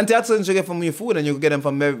 Antioxidants you get from your food, and you can get them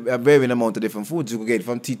from a varying amount of different foods. You can get it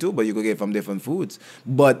from tea too, but you can get it from different foods.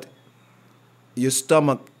 But your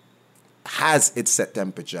stomach has its set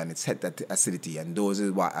temperature and its set acidity, and those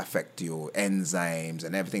is what affect your enzymes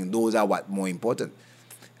and everything. Those are what more important.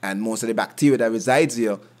 And most of the bacteria that resides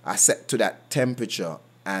here are set to that temperature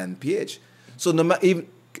and pH. So no matter, even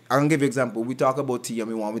I'm gonna give you an example. We talk about tea and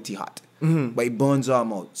we want tea hot, but it burns our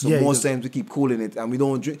mouth. So most times we keep cooling it and we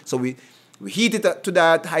don't drink. So we heat it to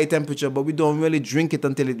that high temperature, but we don't really drink it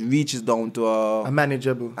until it reaches down to a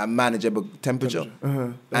manageable temperature.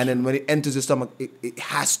 And then when it enters the stomach, it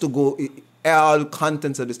has to go. All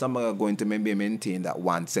contents of the stomach are going to maybe maintain that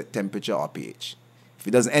one set temperature or pH. If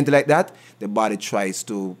it doesn't enter like that, the body tries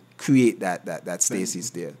to create that stasis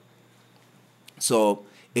there. So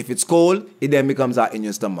if it's cold, it then becomes hot in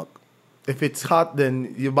your stomach. If it's hot,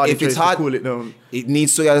 then your body tries to cool it down. It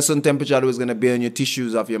needs to get a certain temperature, otherwise it's going to be on your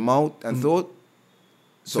tissues of your mouth and throat.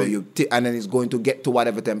 So and then it's going to get to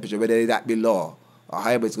whatever temperature, whether that be low or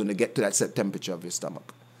higher, but it's going to get to that set temperature of your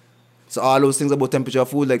stomach. So all those things about temperature of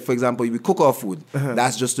food, like for example, we cook our food.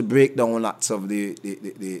 That's just to break down lots of the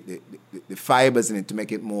fibers in it to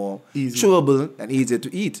make it more chewable and easier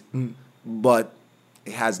to eat. But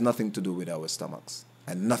it has nothing to do with our stomachs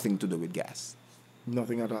and nothing to do with gas.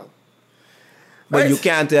 Nothing at all. But you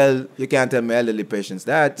can't tell my elderly patients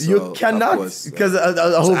that. So you cannot, because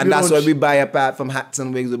I hope and that's why we buy, apart from hats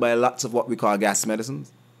and wigs, we buy lots of what we call gas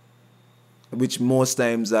medicines, which most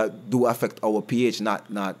times do affect our pH, not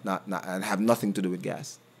and have nothing to do with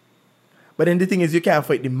gas. But then the thing is, you can't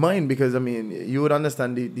fight the mind, because I mean, you would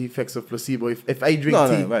understand the effects of placebo. If I drink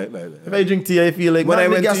tea, right. If I drink tea, I feel like when I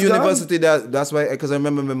went to university, that's why, because I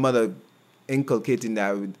remember my mother inculcating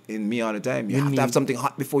that in me all the time. You have to have something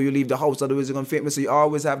hot before you leave the house, otherwise you're going to faint. So you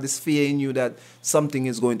always have this fear in you that something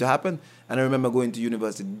is going to happen. And I remember going to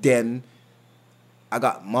university. Then I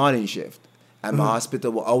got morning shift, and my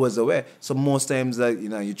hospital were hours away. So most times,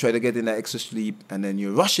 you try to get in that extra sleep, and then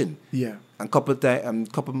you're rushing. Yeah. And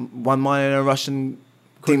one morning I'm rushing,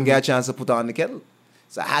 didn't get a chance to put on the kettle.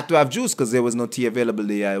 So I had to have juice because there was no tea available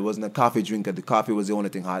there. I wasn't a coffee drinker. The coffee was the only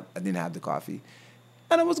thing hot. I didn't have the coffee,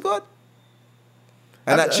 and it was good.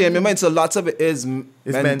 And that change your mind. So lots of it is mental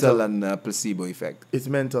mental. and placebo effect. It's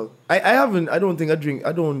mental. I don't think I drink.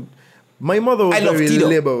 My mother was very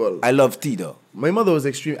liberal. I love tea though. My mother was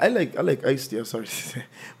extreme. I like iced tea. I'm sorry.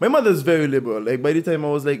 My mother's very liberal. Like by the time I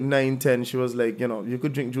was like 9, 10, she was like, you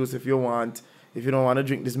could drink juice if you want. If you don't want to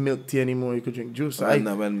drink this milk tea anymore, you could drink juice. So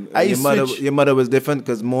your mother was different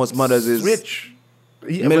because most mothers is switch.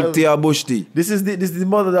 Milk tea or bush tea. This is the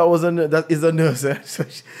mother that is a nurse. So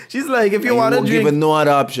she's like, if you want to drink, given no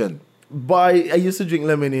other option. I used to drink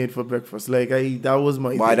lemonade for breakfast. Like that was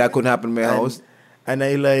my. Why thing. that couldn't happen in my house? And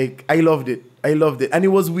I loved it. And it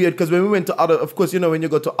was weird because when we went to of course, when you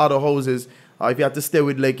go to other houses, if you had to stay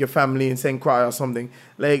with like your family in St. Croix or something,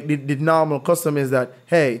 like the normal custom is that,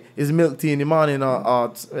 hey, is milk tea in the morning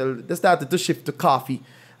or they started to shift to coffee.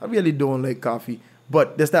 I really don't like coffee,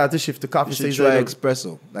 but they started to shift to coffee. You should try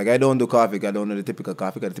espresso. Like I don't do coffee. I don't know the typical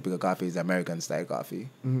coffee. Because the typical coffee is American style coffee.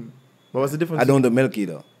 Mm-hmm. But what's the difference? I don't do milk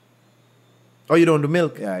either. Oh, you don't do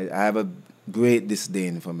milk? Yeah, I have a great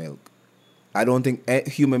disdain for milk. I don't think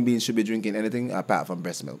human beings should be drinking anything apart from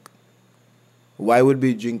breast milk. Why would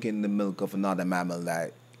we be drinking the milk of another mammal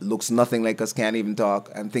that looks nothing like us, can't even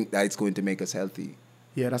talk, and think that it's going to make us healthy?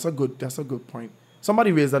 Yeah, that's a good point.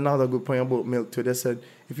 Somebody raised another good point about milk too. They said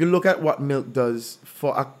if you look at what milk does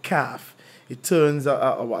for a calf, it turns a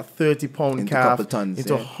 30-pound into calf couple tons,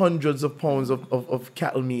 into hundreds of pounds of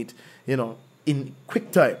cattle meat, in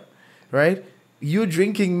quick time, right? You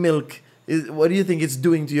drinking milk. What do you think it's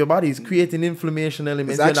doing to your body? It's creating inflammation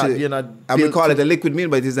elements. It's actually, you're not and we call it a liquid meal,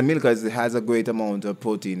 but it is a meal because it has a great amount of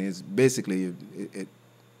protein. It's basically, it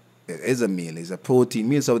is a meal. It's a protein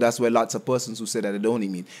meal. So that's why lots of persons who say that they don't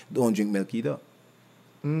eat meat don't drink milk either.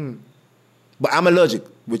 Mm. But I'm allergic,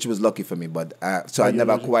 which was lucky for me. But so I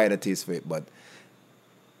never allergic? acquired a taste for it. But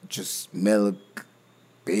just milk,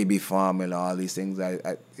 baby formula, all these things.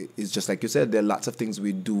 It's just like you said. There are lots of things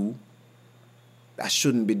we do that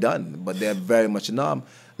shouldn't be done, but they're very much a norm.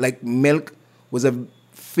 Like milk was a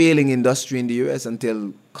failing industry in the US until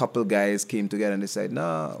a couple guys came together and they said,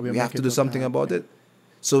 "No, we have to do something about it."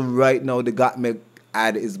 So right now, the Got Milk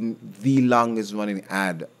ad is the longest running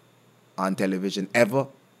ad on television ever.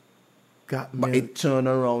 But it turned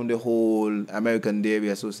around the whole American Dairy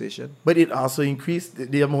Association. But it also increased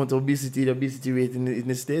the amount of obesity, the obesity rate in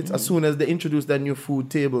the States. Mm-hmm. As soon as they introduced that new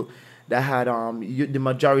food table that had the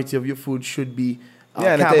majority of your food should be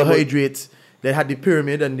carbohydrates. They had the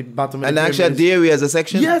pyramid and the bottom. And actually, dairy has a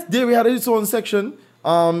section. Yes, dairy had its own section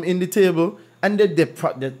in the table, and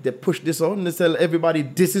they pushed this on. They tell everybody,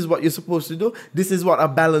 this is what you're supposed to do. This is what a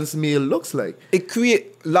balanced meal looks like. It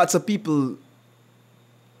create lots of people.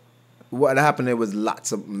 What happened? There were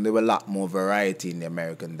a lot more variety in the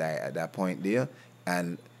American diet at that point there,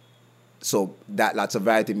 and so that lots of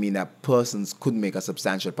variety mean that persons could make a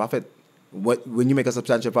substantial profit. When you make a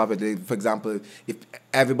substantial profit, for example, if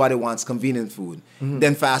everybody wants convenient food,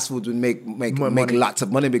 then fast food would make lots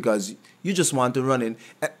of money because you just want to run in.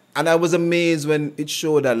 And I was amazed when it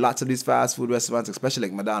showed that lots of these fast food restaurants, especially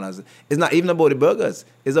like McDonald's, it's not even about the burgers.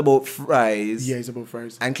 It's about fries. Yeah, it's about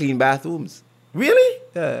fries. And clean bathrooms. Really?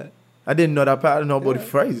 Yeah. I didn't know that part. I didn't know about the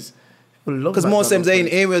fries. Because most times they're in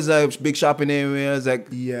areas like big shopping areas, like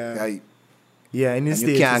in the States,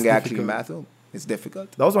 you can't get a clean bathroom. It's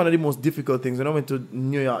difficult. That was one of the most difficult things when I went to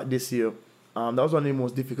New York this year. That was one of the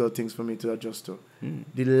most difficult things for me to adjust to.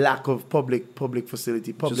 The lack of public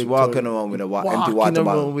facility. Just walking around with an empty water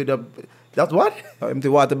bottle. That's what? Empty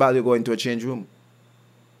water bottle. You go into a change room.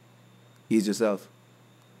 Ease yourself.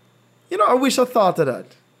 I wish I thought of that.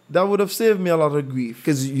 That would have saved me a lot of grief.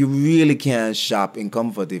 Because you really can't shop in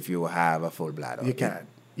comfort if you have a full bladder. You can't.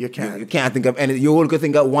 You can't think of anything. You only can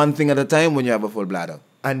think of one thing at a time when you have a full bladder.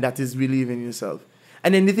 And that is relieving yourself.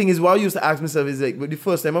 And then the thing is, what I used to ask myself is like, the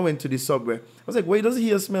first time I went to the subway, I was like, why does it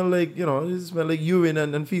here smell like, does it smell like urine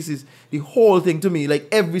and feces? The whole thing to me, like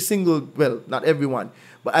every single, well, not everyone,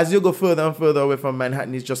 but as you go further and further away from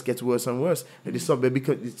Manhattan, it just gets worse and worse. Like the subway,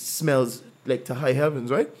 because it smells like to high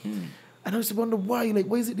heavens, right? And I used to wonder why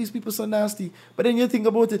is it these people so nasty? But then you think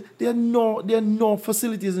about it, there are no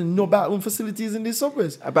facilities and no bathroom facilities in these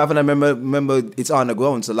subways. Apart from I remember it's on the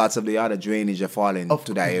ground, so lots of the other drainage are falling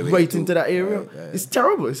to that area. Right into that area. Yeah. It's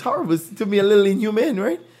terrible. It's horrible. It's to me a little inhumane,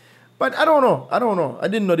 right? But I don't know. I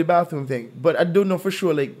didn't know the bathroom thing. But I don't know for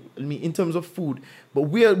sure, in terms of food. But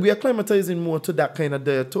we are acclimatizing more to that kind of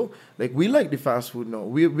diet too. Like we like the fast food now.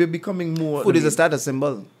 We're becoming more. Food is a status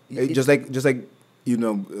symbol. Just like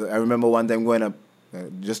I remember one time going up,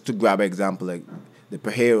 just to grab an example, like the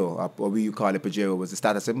Pajero, or we call it Pajero, was a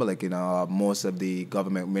status symbol. Like, most of the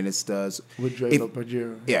government ministers would drive a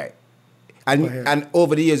Pajero. Yeah. And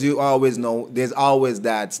over the years, you always know there's always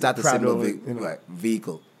that status symbol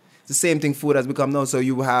vehicle. It's the same thing food has become now. So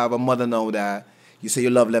you have a mother now that you say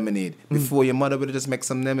you love lemonade. Before, your mother would just make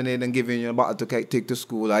some lemonade and give you a bottle to take to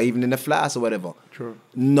school, or even in a flask or whatever. True.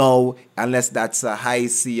 No, unless that's a High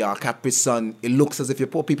C or Capri Sun, it looks as if your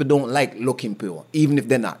poor people don't like looking pure, even if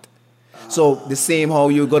they're not. So the same how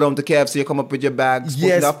you go down to KFC, you come up with your bags,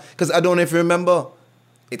 put it up. Because I don't know if you remember,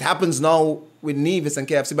 it happens now with Nevis and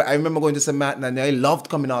KFC, but I remember going to St. Martin and I loved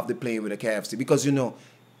coming off the plane with a KFC because, you know,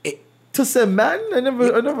 to St. Martin? I never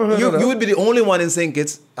heard of that. You would be the only one in St.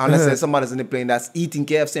 Kitts, unless there's somebody in the plane that's eating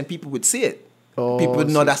KFC and people would see it. People would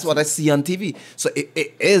know that's what I see on TV. So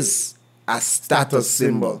it is a status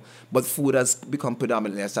symbol. But food has become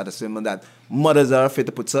predominantly a status symbol that mothers are afraid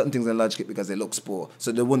to put certain things in lunch kit because they look poor.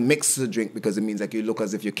 So they wouldn't mix the drink because it means like you look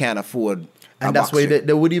as if you can't afford. And that's why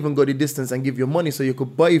they would even go the distance and give you money so you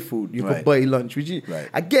could buy food, you could buy lunch. Which is,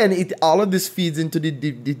 again, all of this feeds into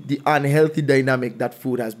the unhealthy dynamic that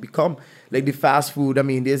food has become. Like the fast food, I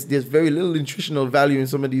mean, there's very little nutritional value in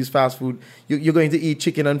some of these fast food. You're going to eat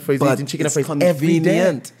chicken and fries, eating chicken and fries every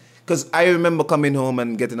day. Because I remember coming home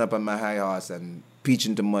and getting up on my high horse and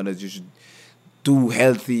preaching to mothers, you should do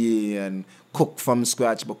healthy and cook from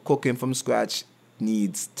scratch. But cooking from scratch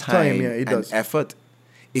needs time and effort.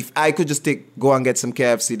 If I could just go and get some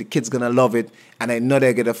KFC, the kid's gonna love it, and I know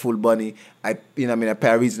they get a full bunny. I pay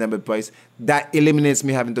a reasonable price. That eliminates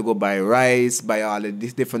me having to go buy rice, buy all of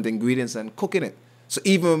these different ingredients and cooking it.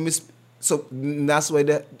 So that's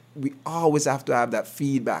why we always have to have that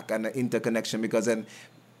feedback and the interconnection, because then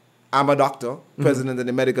I'm a doctor, president of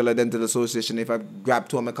the Medical and Dental Association. If I grab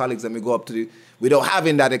two of my colleagues and we go up to without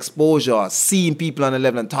having that exposure, seeing people on the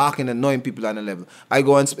level and talking and knowing people on the level, I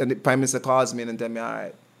go and the Prime Minister calls me and tell me, all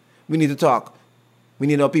right, we need to talk. We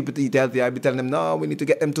need our people to eat healthy. I be telling them, no, we need to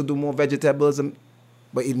get them to do more vegetables.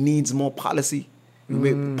 But it needs more policy.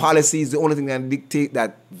 Policy is the only thing that dictate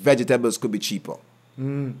that vegetables could be cheaper.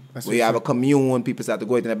 We have a commune, people start to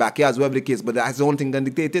go in the backyards, whatever the case, but that's the only thing that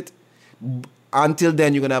dictate it. Until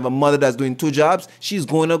then, you're going to have a mother that's doing 2 jobs. She's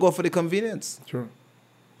going to go for the convenience. Sure.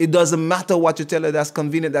 It doesn't matter what you tell her that's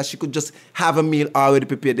convenient, that she could just have a meal already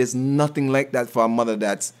prepared. There's nothing like that for a mother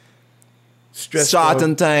that's stressed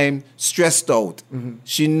on time, stressed out.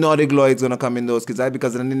 She know the glory is going to come in those kids, right?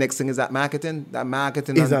 Because then the next thing is that marketing on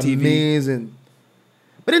TV. Amazing.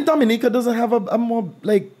 But in Dominica doesn't have a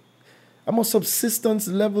more subsistence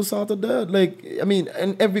level sort of that. Like, I mean,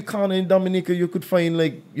 in every corner in Dominica you could find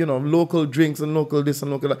local drinks and local this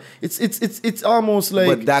and local that. It's almost like.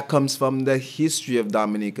 But that comes from the history of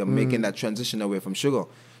Dominica making that transition away from sugar.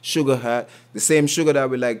 Sugar had the same sugar that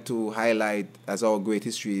we like to highlight as our great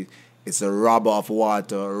history. It's a robber of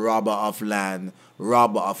water, a robber of land,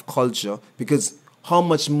 robber of culture. Because how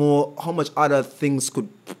much other things could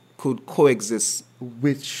coexist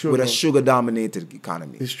with a sugar-dominated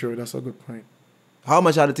economy? It's true. That's a good point. How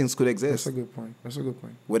much other things could exist? That's a good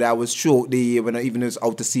point. Where that was true, when even it was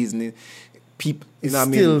out of season, people,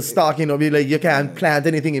 stocking up. Like you can't plant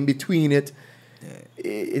anything in between it.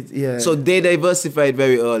 So they diversified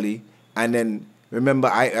very early, and then remember,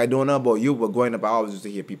 I don't know about you, but growing up, I always used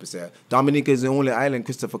to hear people say Dominica is the only island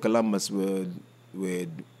Christopher Columbus would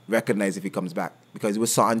recognize if he comes back, because it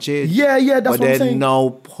was salt and shade. Yeah, that's what I'm saying. But they're now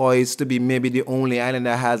poised to be maybe the only island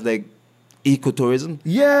that has like ecotourism.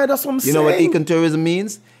 Yeah, that's what I'm saying. You know what ecotourism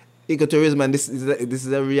means? Ecotourism, and this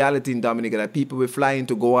is a reality in Dominica, that people will fly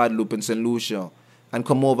into Guadeloupe and St. Lucia and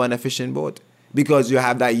come over on a fishing boat, because you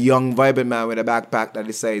have that young, vibrant man with a backpack that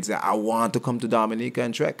decides that I want to come to Dominica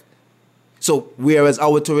and trek. So, whereas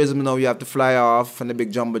our tourism now, you have to fly off on a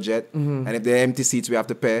big jumbo jet, and if there are empty seats, we have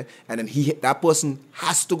to pay, and then that person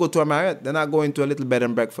has to go to a Marriott. They're not going to a little bed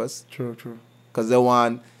and breakfast. True. Because they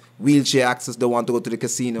want wheelchair access, they want to go to the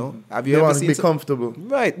casino. Have you ever seen? They want to be comfortable.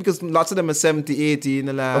 Right, because lots of them are 70, 80 in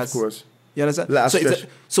the last. Of course. You understand?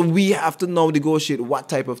 So we have to now negotiate what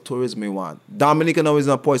type of tourism we want. Dominica now is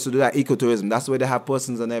not poised to do that ecotourism. That's why they have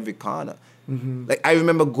persons on every corner. Like, I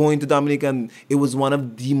remember going to Dominica, and it was one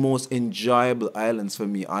of the most enjoyable islands for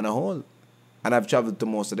me on a whole. And I've traveled to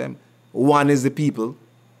most of them. One is the people,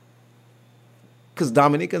 because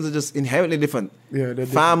Dominicans are just inherently different. Yeah, they're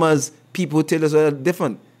farmers, people who tell us are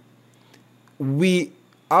different. We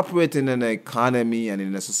operate in an economy and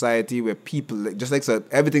in a society where people, just like so,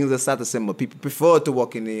 everything is a status symbol. People prefer to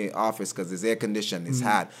work in the office because it's air conditioned, it's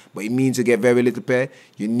hard. But it means you get very little pay.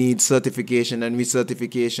 You need certification and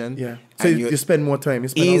recertification. Yeah. So you spend more time.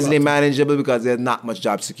 Easily manageable, because there's not much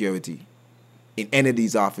job security in any of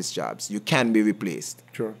these office jobs. You can be replaced.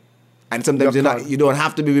 Sure. And sometimes you don't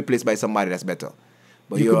have to be replaced by somebody that's better.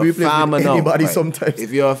 But you could be replaced with anybody sometimes.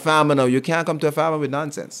 If you're a farmer now, you can't come to a farmer with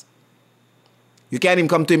nonsense. You can't even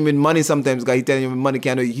come to him with money sometimes because he telling you money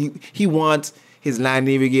can't do it. He wants his land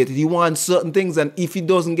irrigated. He wants certain things, and if he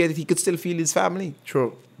doesn't get it, he could still feed his family.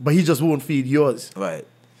 True. But he just won't feed yours. Right.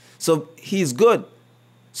 So he's good.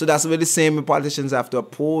 So that's where the same politicians have to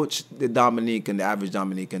approach the average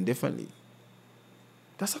Dominican differently.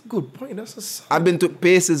 That's a good point. I've been to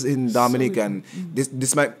places in Dominica, and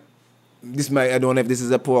this might I don't know if this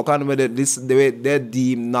is a poor economy, but the way they're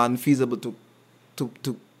deemed non-feasible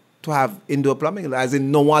to have indoor plumbing, as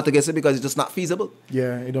in no water gets it because it's just not feasible.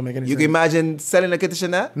 Yeah, it don't make any sense. You can imagine selling a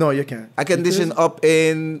condition there? No, you can't. A condition up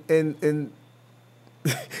in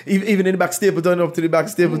even in the back Stapleton, up to the back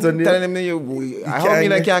Stapleton. Telling him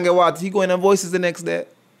I can't get water. He going on Voices the next day.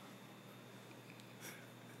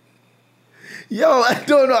 Yo, I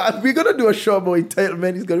don't know. We're gonna do a show about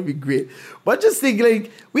entitlement. It's gonna be great. But just think, like,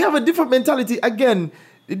 we have a different mentality. Again,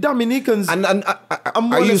 the Dominicans. And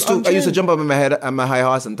I used to jump up in my head and my high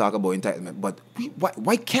horse and talk about entitlement. But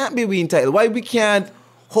why can't we entitled? Why we can't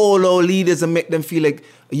hold our leaders and make them feel like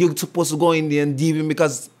you're supposed to go in there and deal with them?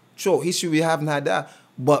 Because sure, history we haven't had that,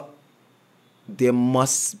 but there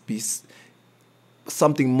must be.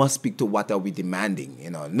 Something must speak to what are we demanding,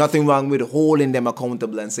 you know. Nothing wrong with holding them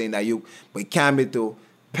accountable and saying that we can't be to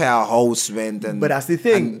pay our house rent and. But that's the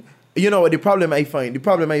thing. You know what the problem I find? The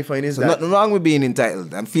problem I find is that nothing wrong with being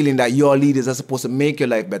entitled and feeling that your leaders are supposed to make your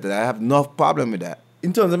life better. I have no problem with that.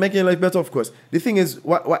 In terms of making your life better, of course. The thing is,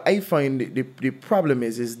 what I find the problem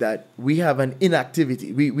is that we have an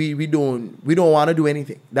inactivity. We don't want to do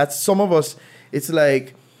anything. That's some of us. It's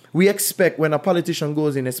like. We expect when a politician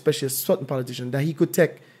goes in, especially a certain politician, that he could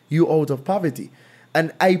take you out of poverty.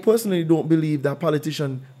 And I personally don't believe that a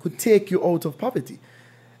politician could take you out of poverty.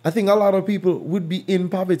 I think a lot of people would be in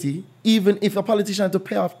poverty even if a politician had to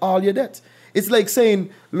pay off all your debt. It's like saying,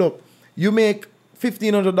 look, you make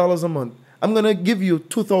 $1,500 a month. I'm going to give you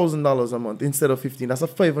 $2,000 a month instead of $1,500. That's a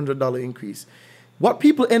 $500 increase. What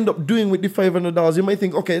people end up doing with the $500, you might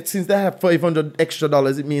think, okay, since they have $500 extra,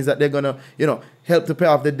 it means that they're gonna, help to pay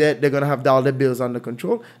off the debt. They're gonna have all their bills under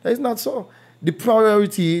control. That is not so. The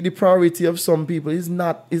priority of some people is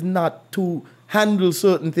not to handle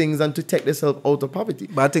certain things and to take themselves out of poverty.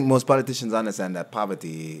 But I think most politicians understand that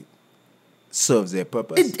poverty serves their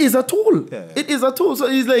purpose. It is a tool. Yeah. It is a tool. So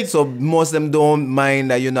it's like most of them don't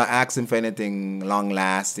mind that you're not asking for anything long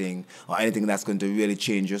lasting or anything that's going to really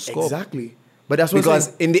change your scope. Exactly. But that's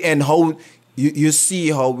because in the end, how you see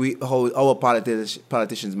how our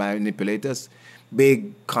politicians manipulate us.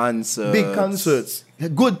 Big concerts,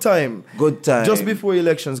 good time. Just before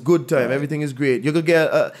elections, good time. Right. Everything is great. You could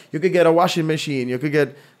get a washing machine. You could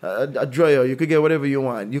get a dryer. You could get whatever you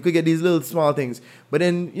want. You could get these little small things. But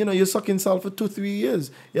then you're sucking salt for 2-3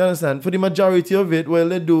 years. You understand? For the majority of it, well,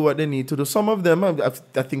 they do what they need to do. Some of them, I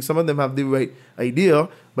think, some of them have the right idea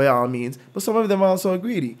by all means, but some of them also are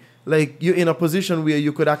greedy. Like, you're in a position where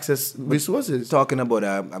you could access resources. Talking about,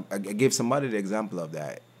 I gave somebody the example of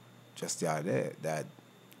that just the other day, that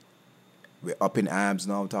we're up in arms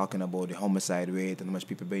now talking about the homicide rate and how much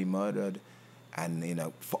people being murdered. And,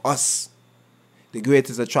 for us, the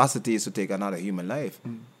greatest atrocity is to take another human life.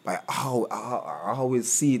 But how we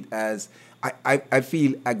see it as, I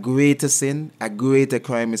feel a greater sin, a greater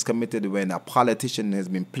crime is committed when a politician has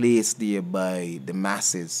been placed there by the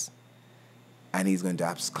masses. And he's going to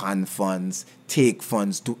abscond funds, take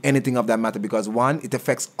funds, do anything of that matter. Because one, it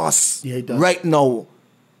affects us right now,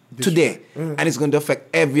 today. And it's going to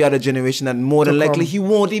affect every other generation. And more than likely, he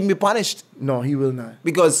won't even be punished. No, he will not.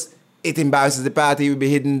 Because it embarrasses the party, he will be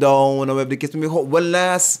hidden down, or whatever the case may be. When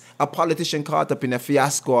last a politician caught up in a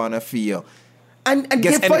fiasco on a field, and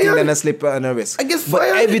gets get anything fired. than a slip and a risk. And gets but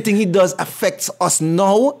fired. Everything he does affects us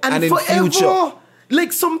now and in forever. Future.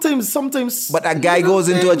 Like sometimes. But a guy goes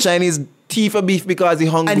into a Chinese tea for beef because he's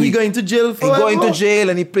hungry. And he going to jail forever. He going to jail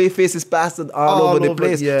and he play faces bastard all over the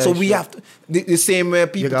place. Yeah, so we have to, the same way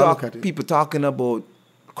people talking about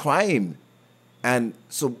crime. And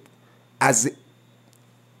so as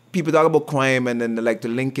people talk about crime and then they like to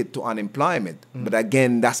link it to unemployment. But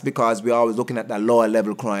again, that's because we're always looking at that lower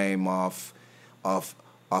level crime of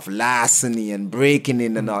larceny and breaking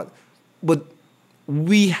in and all. But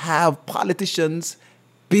we have politicians,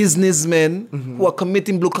 businessmen who are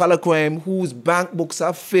committing blue-collar crime, whose bank books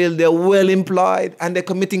have failed, they're well-employed, and they're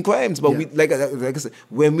committing crimes. But we, like I said,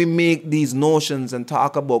 when we make these notions and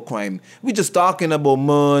talk about crime, we're just talking about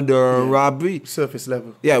murder, robbery. Surface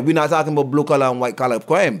level. Yeah, we're not talking about blue-collar and white-collar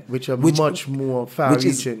crime. Which are much more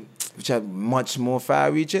far-reaching. Which are much more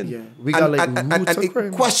far-reaching. Yeah, we got roots of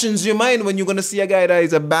crime. It questions your mind when you're going to see a guy that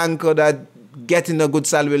is a banker that getting a good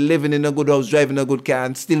salary, living in a good house, driving a good car,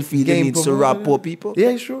 and still feeling needs to rob poor people.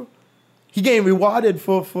 Yeah, sure. He getting rewarded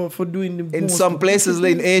for doing the In most some places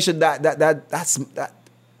wicked in things. Asia,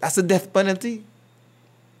 that's a death penalty.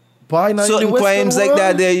 Why not in the Certain Western crimes like world?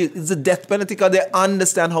 that, it's a death penalty because they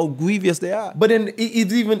understand how grievous they are. But then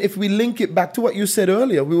it's even if we link it back to what you said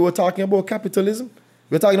earlier, we were talking about capitalism.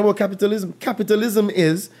 We're talking about capitalism. Capitalism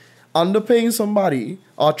is underpaying somebody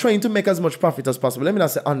or trying to make as much profit as possible. Let me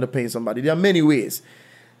not say underpaying somebody. There are many ways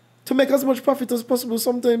to make as much profit as possible.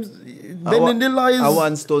 Sometimes bending the law is... I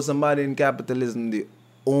once told somebody in capitalism the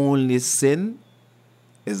only sin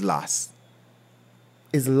is loss.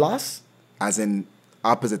 Is loss? As in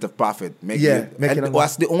opposite of profit. Making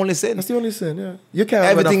What's the only sin? That's the only sin, yeah. You can't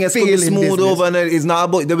Everything is fail smooth over and it's not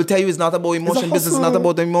about, they will tell you it's not about emotion. Business is not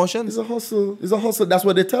about emotion. It's a hustle. It's a hustle. That's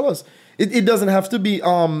what they tell us. It doesn't have to be,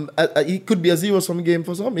 it could be a zero-sum game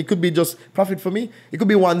for some. It could be just profit for me. It could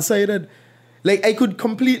be one-sided. Like, I could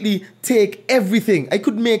completely take everything. I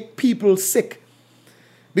could make people sick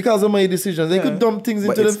because of my decisions. I could dump things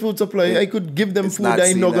into the food supply. I could give them food that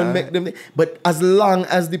I'm not going to make them. But as long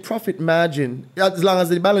as the profit margin, as long as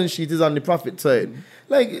the balance sheet is on the profit side,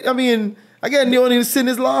 like, I mean, again, the only sin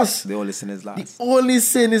is loss. The only sin is loss. The only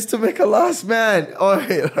sin is to make a loss, man. All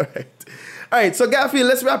right. So, Garfield,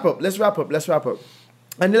 let's wrap up.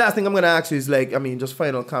 And the last thing I'm going to ask you is, like, I mean, just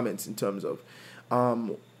final comments in terms of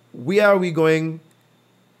where are we going?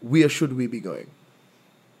 Where should we be going?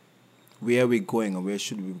 Where are we going and where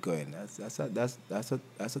should we be going? That's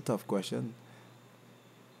a tough question.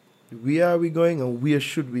 Where are we going and where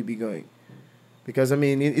should we be going? Because I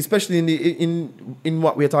mean, especially in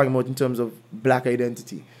what we're talking about in terms of black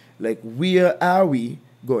identity, like where are we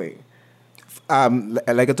going?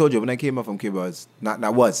 Like I told you, when I came up from Cuba,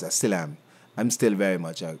 I still am. I'm still very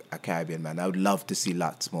much a Caribbean man. I would love to see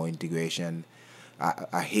lots more integration.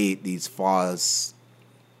 I hate these false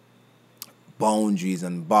boundaries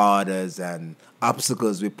and borders and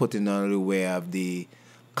obstacles we put in the way of the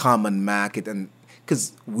common market, and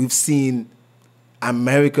because we've seen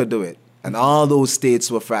America do it, and all those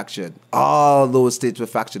states were fractured. All those states were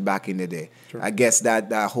fractured back in the day. Sure. I guess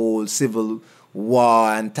that whole civil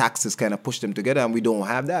war and taxes kind of pushed them together, and we don't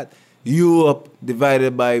have that. Europe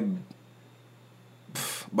divided by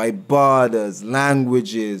borders,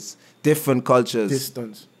 languages, different cultures,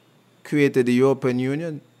 distance, created the European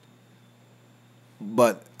Union.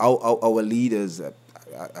 But our leaders, I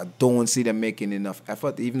don't see them making enough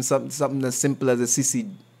effort. Even something as simple as a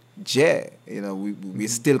CCJ, we're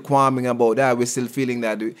still qualming about that. We're still feeling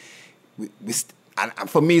that and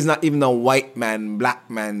for me, it's not even a white man, black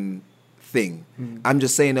man thing. I'm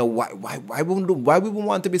just saying, why we would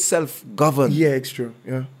want to be self-governed? Yeah, it's true.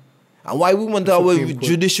 Yeah. And why we want our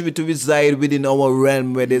judiciary to reside within our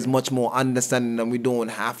realm where there's much more understanding and we don't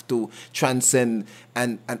have to transcend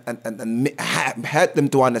and help them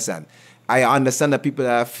to understand. I understand that people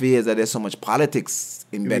have fears that there's so much politics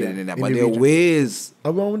embedded in that, but there are ways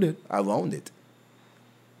around it.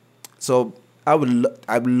 So I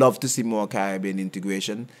would love to see more Caribbean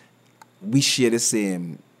integration. We share the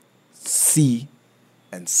same sea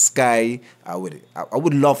and sky. I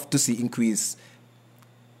would love to see increase.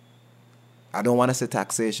 I don't want to say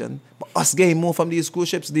taxation, but us getting more from these cruise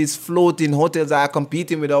ships, these floating hotels that are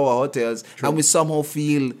competing with our hotels, and we somehow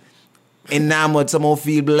feel enamored, somehow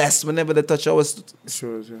feel blessed whenever they touch our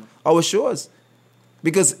shores.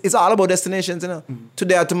 Because it's all about destinations,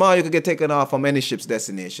 Today or tomorrow you could get taken off from any ship's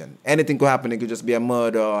destination. Anything could happen. It could just be a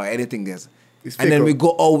murder or anything else. And then we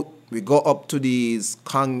go up to these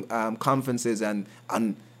conferences and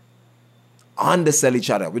undersell each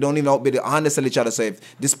other. We don't even undersell each other. So if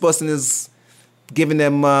this person is giving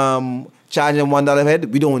them, charging them $1 a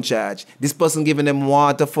head, we don't charge. This person giving them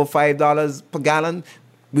water for $5 per gallon,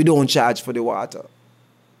 we don't charge for the water.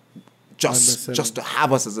 Just to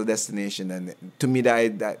have us as a destination, and to me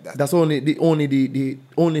that's only the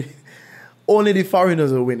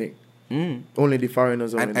foreigners are winning. Only the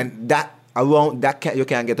foreigners are winning, and that around that you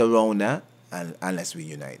can't get around that unless we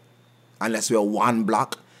unite, unless we are one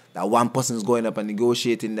block. That one person is going up and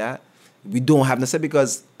negotiating that. We don't have necessarily,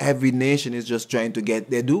 because every nation is just trying to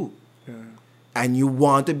get their due. Yeah. And you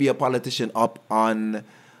want to be a politician up on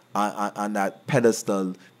that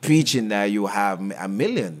pedestal, preaching that you have a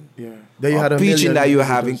million. Yeah. That you had preaching that you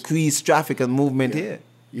have increased traffic and movement here.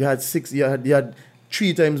 You had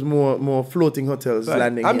 3 times more floating hotels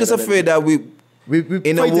landing. I'm just afraid that we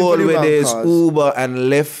in a world where there's Uber and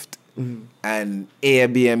Lyft and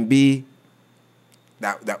Airbnb,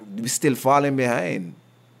 that we're still falling behind.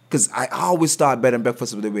 Because I always thought bed and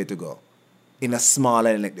breakfast was the way to go. In a small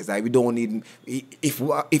island like this, we don't need,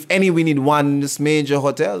 if any, we need one just major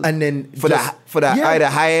hotel, and then for that either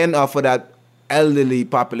high end or for that elderly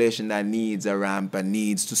population that needs a ramp and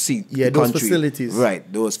needs to see the those country. facilities.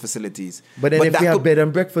 Right, those facilities. But then if that we have could- bed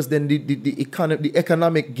and breakfast, then the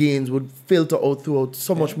economic gains would filter out throughout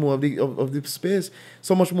so much more of the space.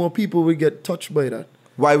 So much more people will get touched by that.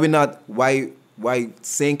 Why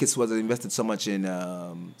St. Kitts was invested so much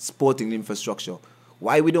in sporting infrastructure?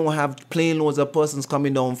 Why we don't have plane loads of persons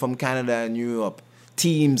coming down from Canada and Europe?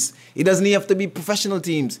 Teams. It doesn't even have to be professional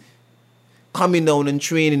teams coming down and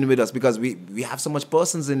training with us because we have so much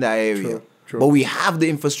persons in that area. True. But we have the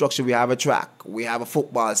infrastructure, we have a track, we have a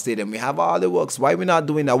football stadium, we have all the works. Why we not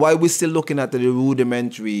doing that? Why we still looking at the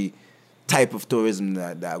rudimentary type of tourism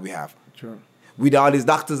that we have? True. With all these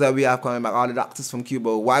doctors that we have coming back, all the doctors from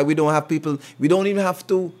Cuba, why we don't have people, we don't even have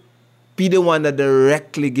to be the one that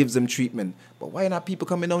directly gives them treatment. But why not people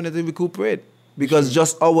coming down here to recuperate? Because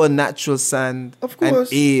just our natural sand Of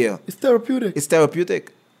course. and air, It's therapeutic. it's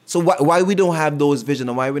therapeutic. So why we don't have those visions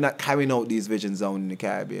and why we're not carrying out these visions down in the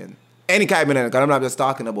Caribbean? Any Caribbean, because I'm not just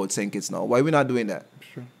talking about St. Kitts now. Why we not doing that?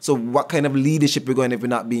 Sure. So what kind of leadership we're going if we're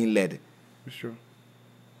not being led? Sure.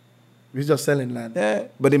 We're just selling land. Yeah.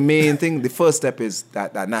 But the main thing, the first step is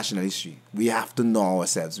that national history. We have to know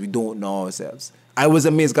ourselves. We don't know ourselves. I was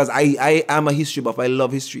amazed because I am a history buff. I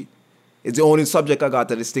love history. It's the only subject I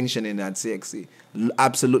got a distinction in at CXC.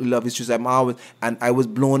 Absolutely love history. So I was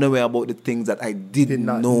blown away about the things that I did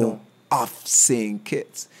not know of St.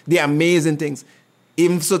 Kitts. The amazing things.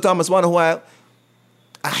 Even Sir Thomas Warner, who I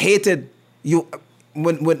hated you.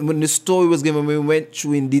 When the story was given, we went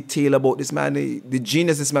through in detail about this man, the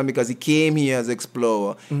genius of this man, because he came here as an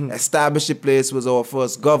explorer, established the place, was our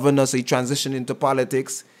first governor, so he transitioned into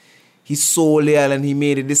politics. He sold the island, he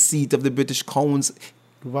made it the seat of the British Council.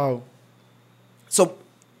 Wow. So,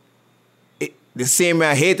 the same way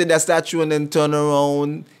I hated that statue and then turned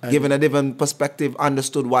around, given a different perspective,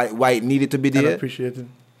 understood why it needed to be there. And appreciated.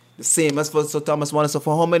 The same as for Sir Thomas Warner. So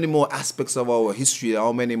for how many more aspects of our history,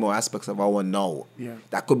 how many more aspects of our now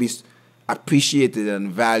that could be appreciated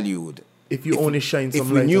and valued? If you only shine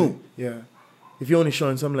some light on it. Yeah. If you only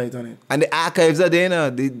shine some light on it. And the archives are there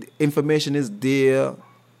now. The information is there.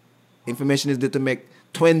 Information is there to make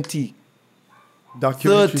 20,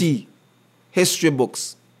 30 history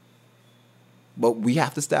books. But we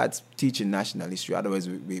have to start teaching national history. Otherwise,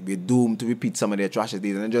 we're doomed to repeat some of the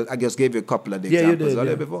atrocities. And I just gave you a couple of the examples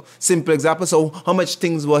earlier before. Simple examples. So how much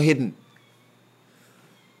things were hidden?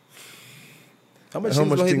 How much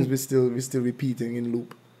things we still repeating in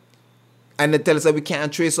loop? And they tell us that we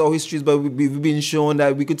can't trace our histories, but we've been shown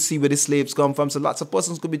that we could see where the slaves come from. So lots of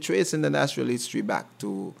persons could be tracing the natural history back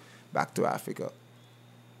to Africa.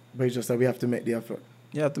 But it's just that we have to make the effort.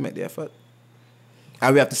 You have to make the effort.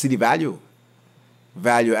 And we have to see the value.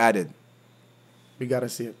 Value added. We gotta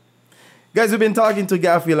see it. Guys, we've been talking to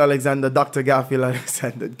Garfield Alexander, Dr. Garfield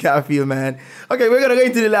Alexander. Garfield, man. Okay, we're gonna go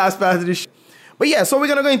into the last part of the show. But yeah, so we're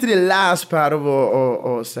gonna go into the last part of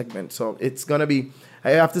our segment. So it's gonna be,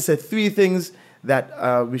 I have to say 3 things that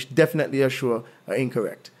we definitely are sure are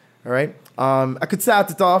incorrect. All right? I could start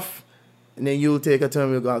it off, and then you'll take a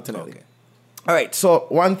turn, we'll go alternately. Okay. All right, so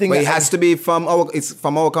one thing... But it has to be from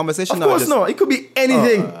our conversation? Of course, no. It could be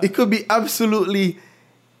anything. It could be absolutely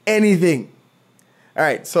anything. All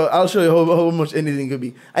right, so I'll show you how much anything could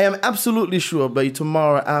be. I am absolutely sure by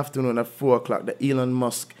tomorrow afternoon at 4 o'clock that Elon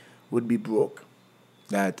Musk would be broke.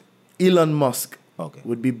 That? Elon Musk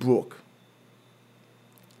would be broke.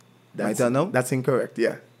 I don't know. That's incorrect,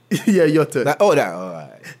 yeah. Yeah, your turn. All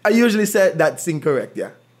right. I usually say that's incorrect,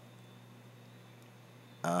 yeah.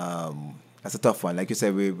 That's a tough one. Like you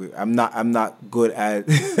said, I'm not good at.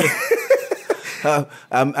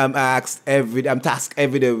 I'm tasked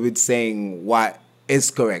every day with saying what is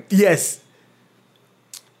correct. Yes.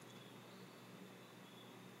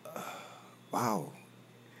 Wow.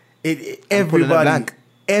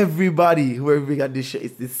 Everybody, whoever we got this shit,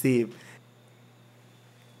 is the same.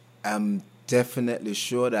 I'm definitely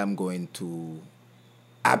sure that I'm going to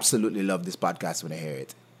absolutely love this podcast when I hear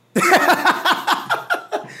it.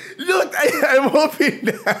 Look, I'm hoping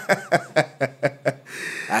that.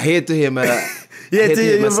 I hate to hear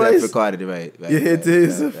myself recorded, right? You hate to hear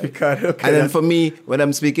yourself recorded, okay. And then for me, when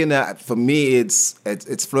I'm speaking, for me, it's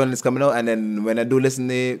flowing, it's coming out. And then when I do listen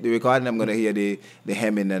to the recording, I'm going to hear the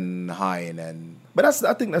hemming and hawing. But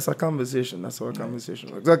I think that's a conversation. That's how a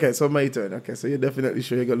conversation works. Okay, so my turn. Okay, so you're definitely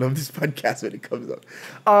sure you're going to love this podcast when it comes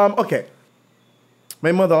out. Okay.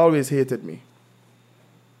 My mother always hated me.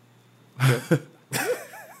 Okay.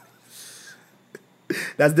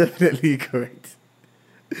 That's definitely correct.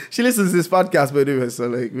 She listens to this podcast, by the way, so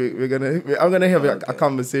like I'm gonna have a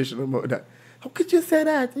conversation about that. How could you say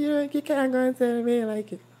that? You can't go and say to me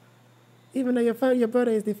like it, even though your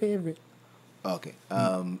brother is the favorite. Okay.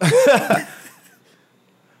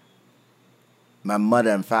 My mother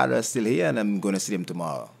and father are still here, and I'm going to see them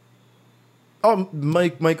tomorrow. Oh,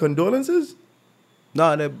 my condolences?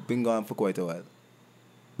 No, they've been gone for quite a while.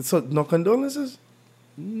 So, no condolences?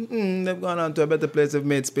 They've gone on to a better place. They've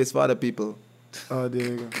made space for other people. Oh, there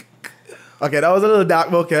you go. Okay, that was a little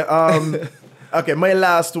dark. Okay. Okay, my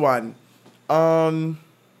last one. I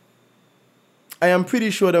am pretty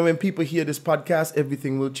sure that when people hear this podcast,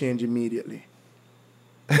 everything will change immediately.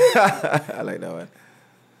 I like that one.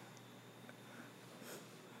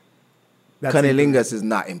 Cunnilingus is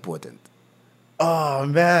not important. Oh,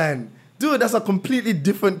 man. Dude, that's a completely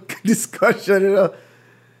different discussion, you know.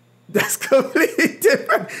 That's completely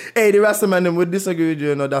different. Hey, the Rastaman them would disagree with you,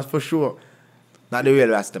 you know, that's for sure. Not the real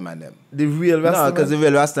Rastaman them. The real Rastaman? No, because the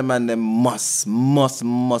real Rastaman them must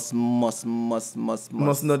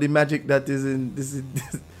know the magic that is in this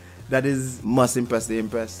that is must impress the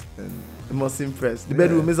impressed. Must impress. The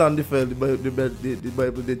bedroom is on the field. The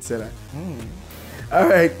Bible did say that. All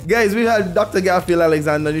right, guys, we had Dr. Garfield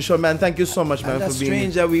Alexander on the show, man. Thank you so much, man, for being here.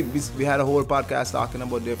 That's strange that we had a whole podcast talking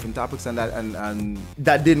about different topics and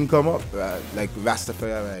that didn't come up. Like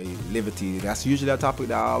Rastafari, liberty. That's usually a topic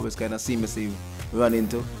that I always kind of seamlessly run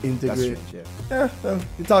into. Integrate. That's strange, yeah.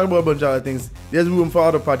 You talk about a bunch of other things. There's room for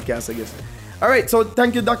other podcasts, I guess. All right, so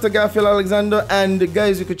thank you, Dr. Garfield Alexander. And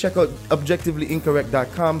guys, you could check out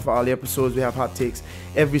objectivelyincorrect.com for all the episodes. We have hot takes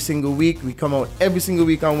every single week. We come out every single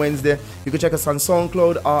week on Wednesday. You can check us on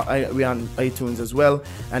SoundCloud or we're on iTunes as well.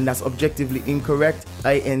 And that's Objectively Incorrect,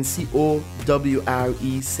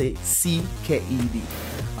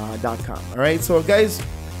 INCOWRECKED.com. All right, so guys,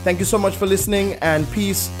 thank you so much for listening, and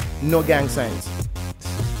peace, no gang signs.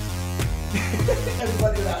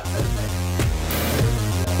 Everybody laugh.